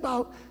saying. They're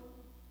about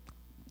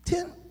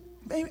 10,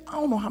 maybe, I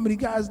don't know how many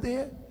guys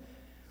there.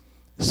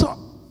 So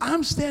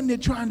I'm standing there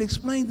trying to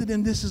explain to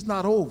them this is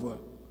not over.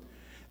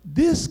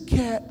 This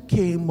cat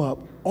came up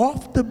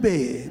off the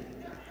bed,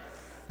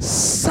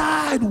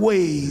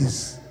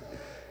 sideways,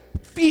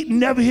 feet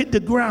never hit the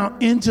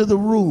ground, into the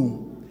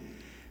room.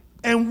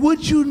 And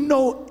would you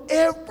know,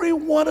 every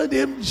one of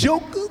them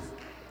jokers,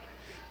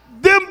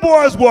 them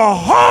boys were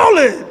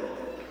hauling.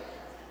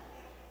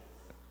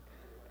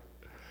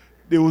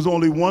 There was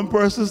only one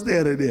person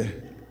standing there,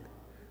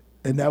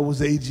 and that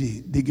was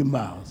A.G., Deacon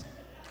Miles.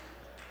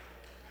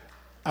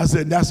 I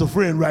said, that's a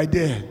friend right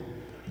there.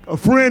 A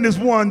friend is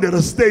one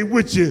that'll stay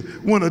with you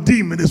when a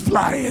demon is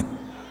flying.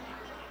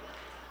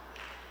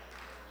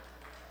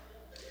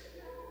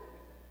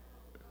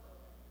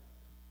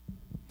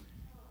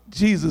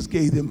 Jesus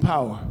gave them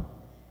power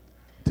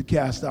to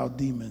cast out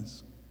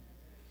demons.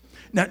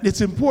 Now,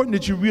 it's important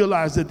that you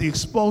realize that the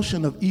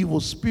expulsion of evil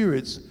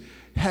spirits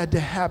had to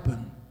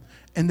happen,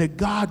 and that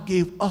God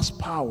gave us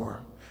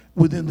power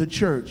within the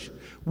church.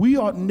 We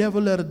ought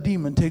never let a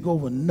demon take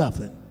over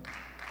nothing.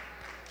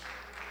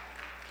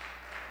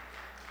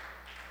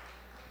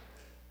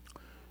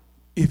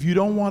 If you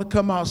don't want to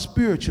come out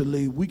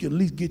spiritually, we can at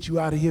least get you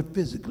out of here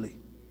physically.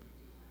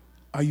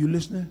 Are you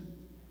listening?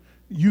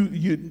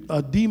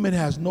 A demon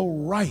has no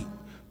right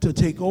to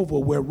take over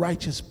where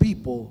righteous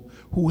people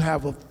who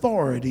have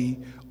authority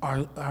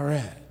are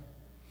at.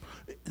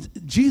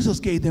 Jesus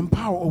gave them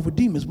power over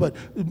demons,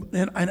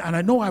 and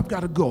I know I've got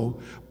to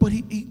go, but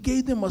he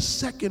gave them a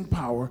second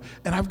power,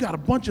 and I've got a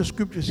bunch of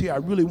scriptures here I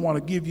really want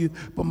to give you,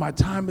 but my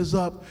time is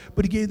up.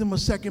 But he gave them a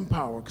second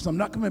power, because I'm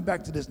not coming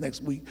back to this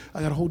next week.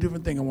 I got a whole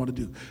different thing I want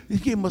to do. He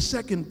gave them a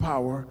second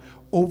power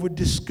over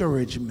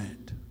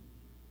discouragement.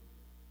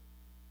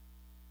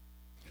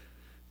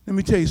 Let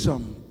me tell you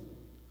something.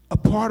 A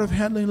part of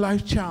handling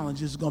life's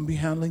challenges is going to be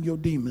handling your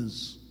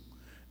demons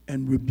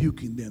and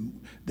rebuking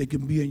them. They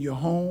can be in your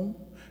home.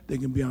 They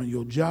can be on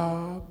your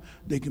job.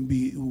 They can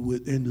be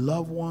within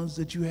loved ones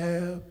that you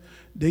have.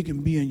 They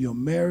can be in your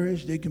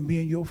marriage. They can be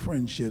in your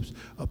friendships.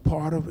 A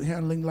part of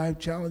handling life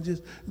challenges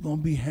is going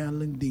to be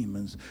handling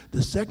demons.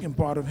 The second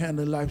part of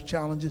handling life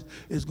challenges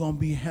is going to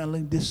be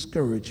handling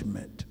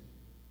discouragement.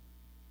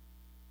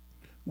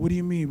 What do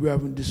you mean,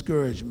 Reverend,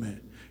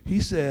 discouragement? He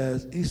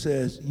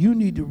says, you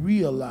need to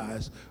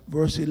realize,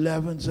 verse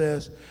 11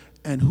 says,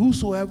 and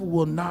whosoever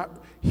will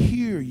not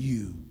hear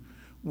you,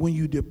 when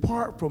you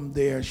depart from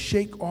there,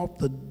 shake off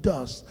the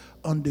dust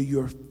under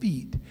your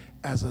feet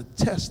as a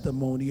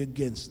testimony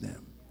against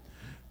them.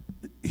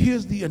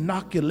 Here's the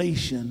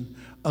inoculation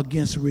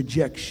against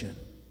rejection.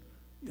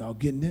 Y'all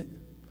getting it?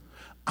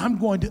 I'm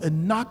going to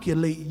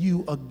inoculate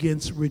you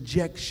against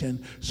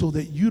rejection so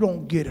that you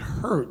don't get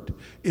hurt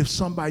if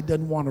somebody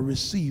doesn't want to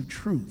receive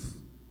truth.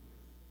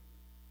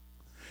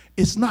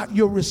 It's not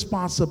your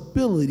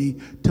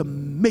responsibility to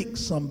make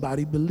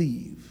somebody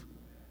believe.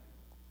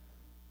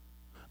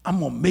 I'm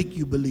going to make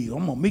you believe.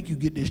 I'm going to make you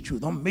get this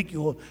truth. I'm going to make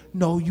you.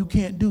 No, you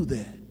can't do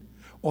that.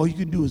 All you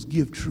can do is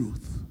give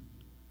truth.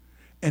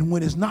 And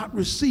when it's not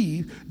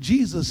received,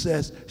 Jesus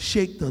says,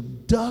 shake the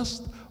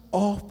dust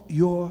off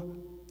your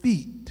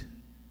feet.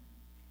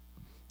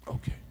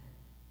 Okay.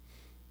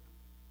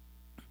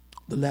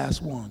 The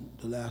last one.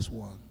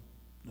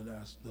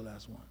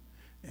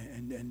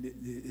 And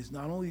it's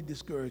not only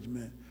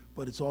discouragement,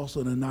 but it's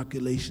also an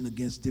inoculation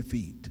against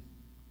defeat.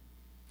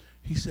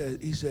 He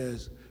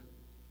says,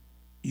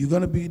 you're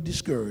going to be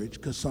discouraged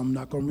because some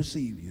not going to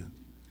receive you.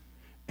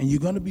 And you're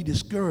going to be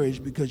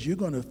discouraged because you're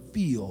going to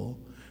feel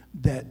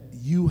that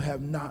you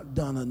have not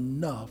done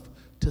enough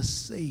to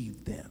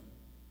save them.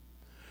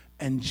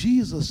 And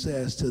Jesus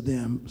says to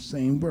them,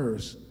 same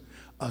verse,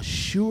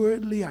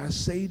 assuredly I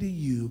say to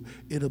you,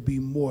 it'll be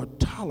more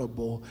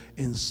tolerable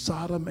in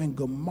Sodom and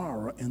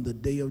Gomorrah in the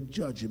day of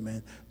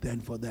judgment than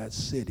for that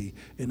city.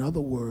 In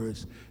other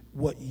words,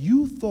 what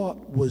you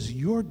thought was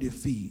your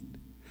defeat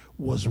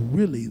was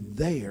really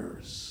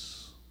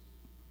theirs.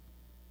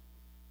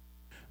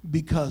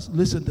 Because,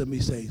 listen to me,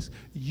 saints,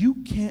 you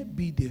can't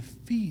be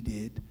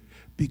defeated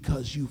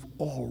because you've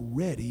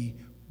already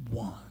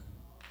won.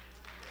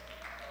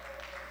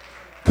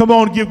 Come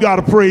on, give God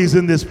a praise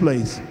in this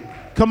place.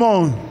 Come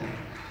on.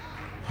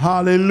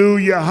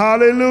 Hallelujah,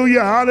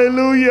 hallelujah,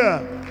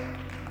 hallelujah.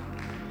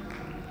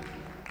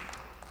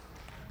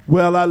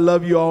 Well, I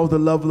love you all with the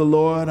love of the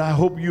Lord. I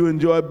hope you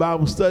enjoyed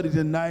Bible study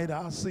tonight.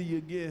 I'll see you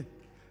again.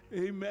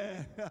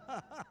 Amen.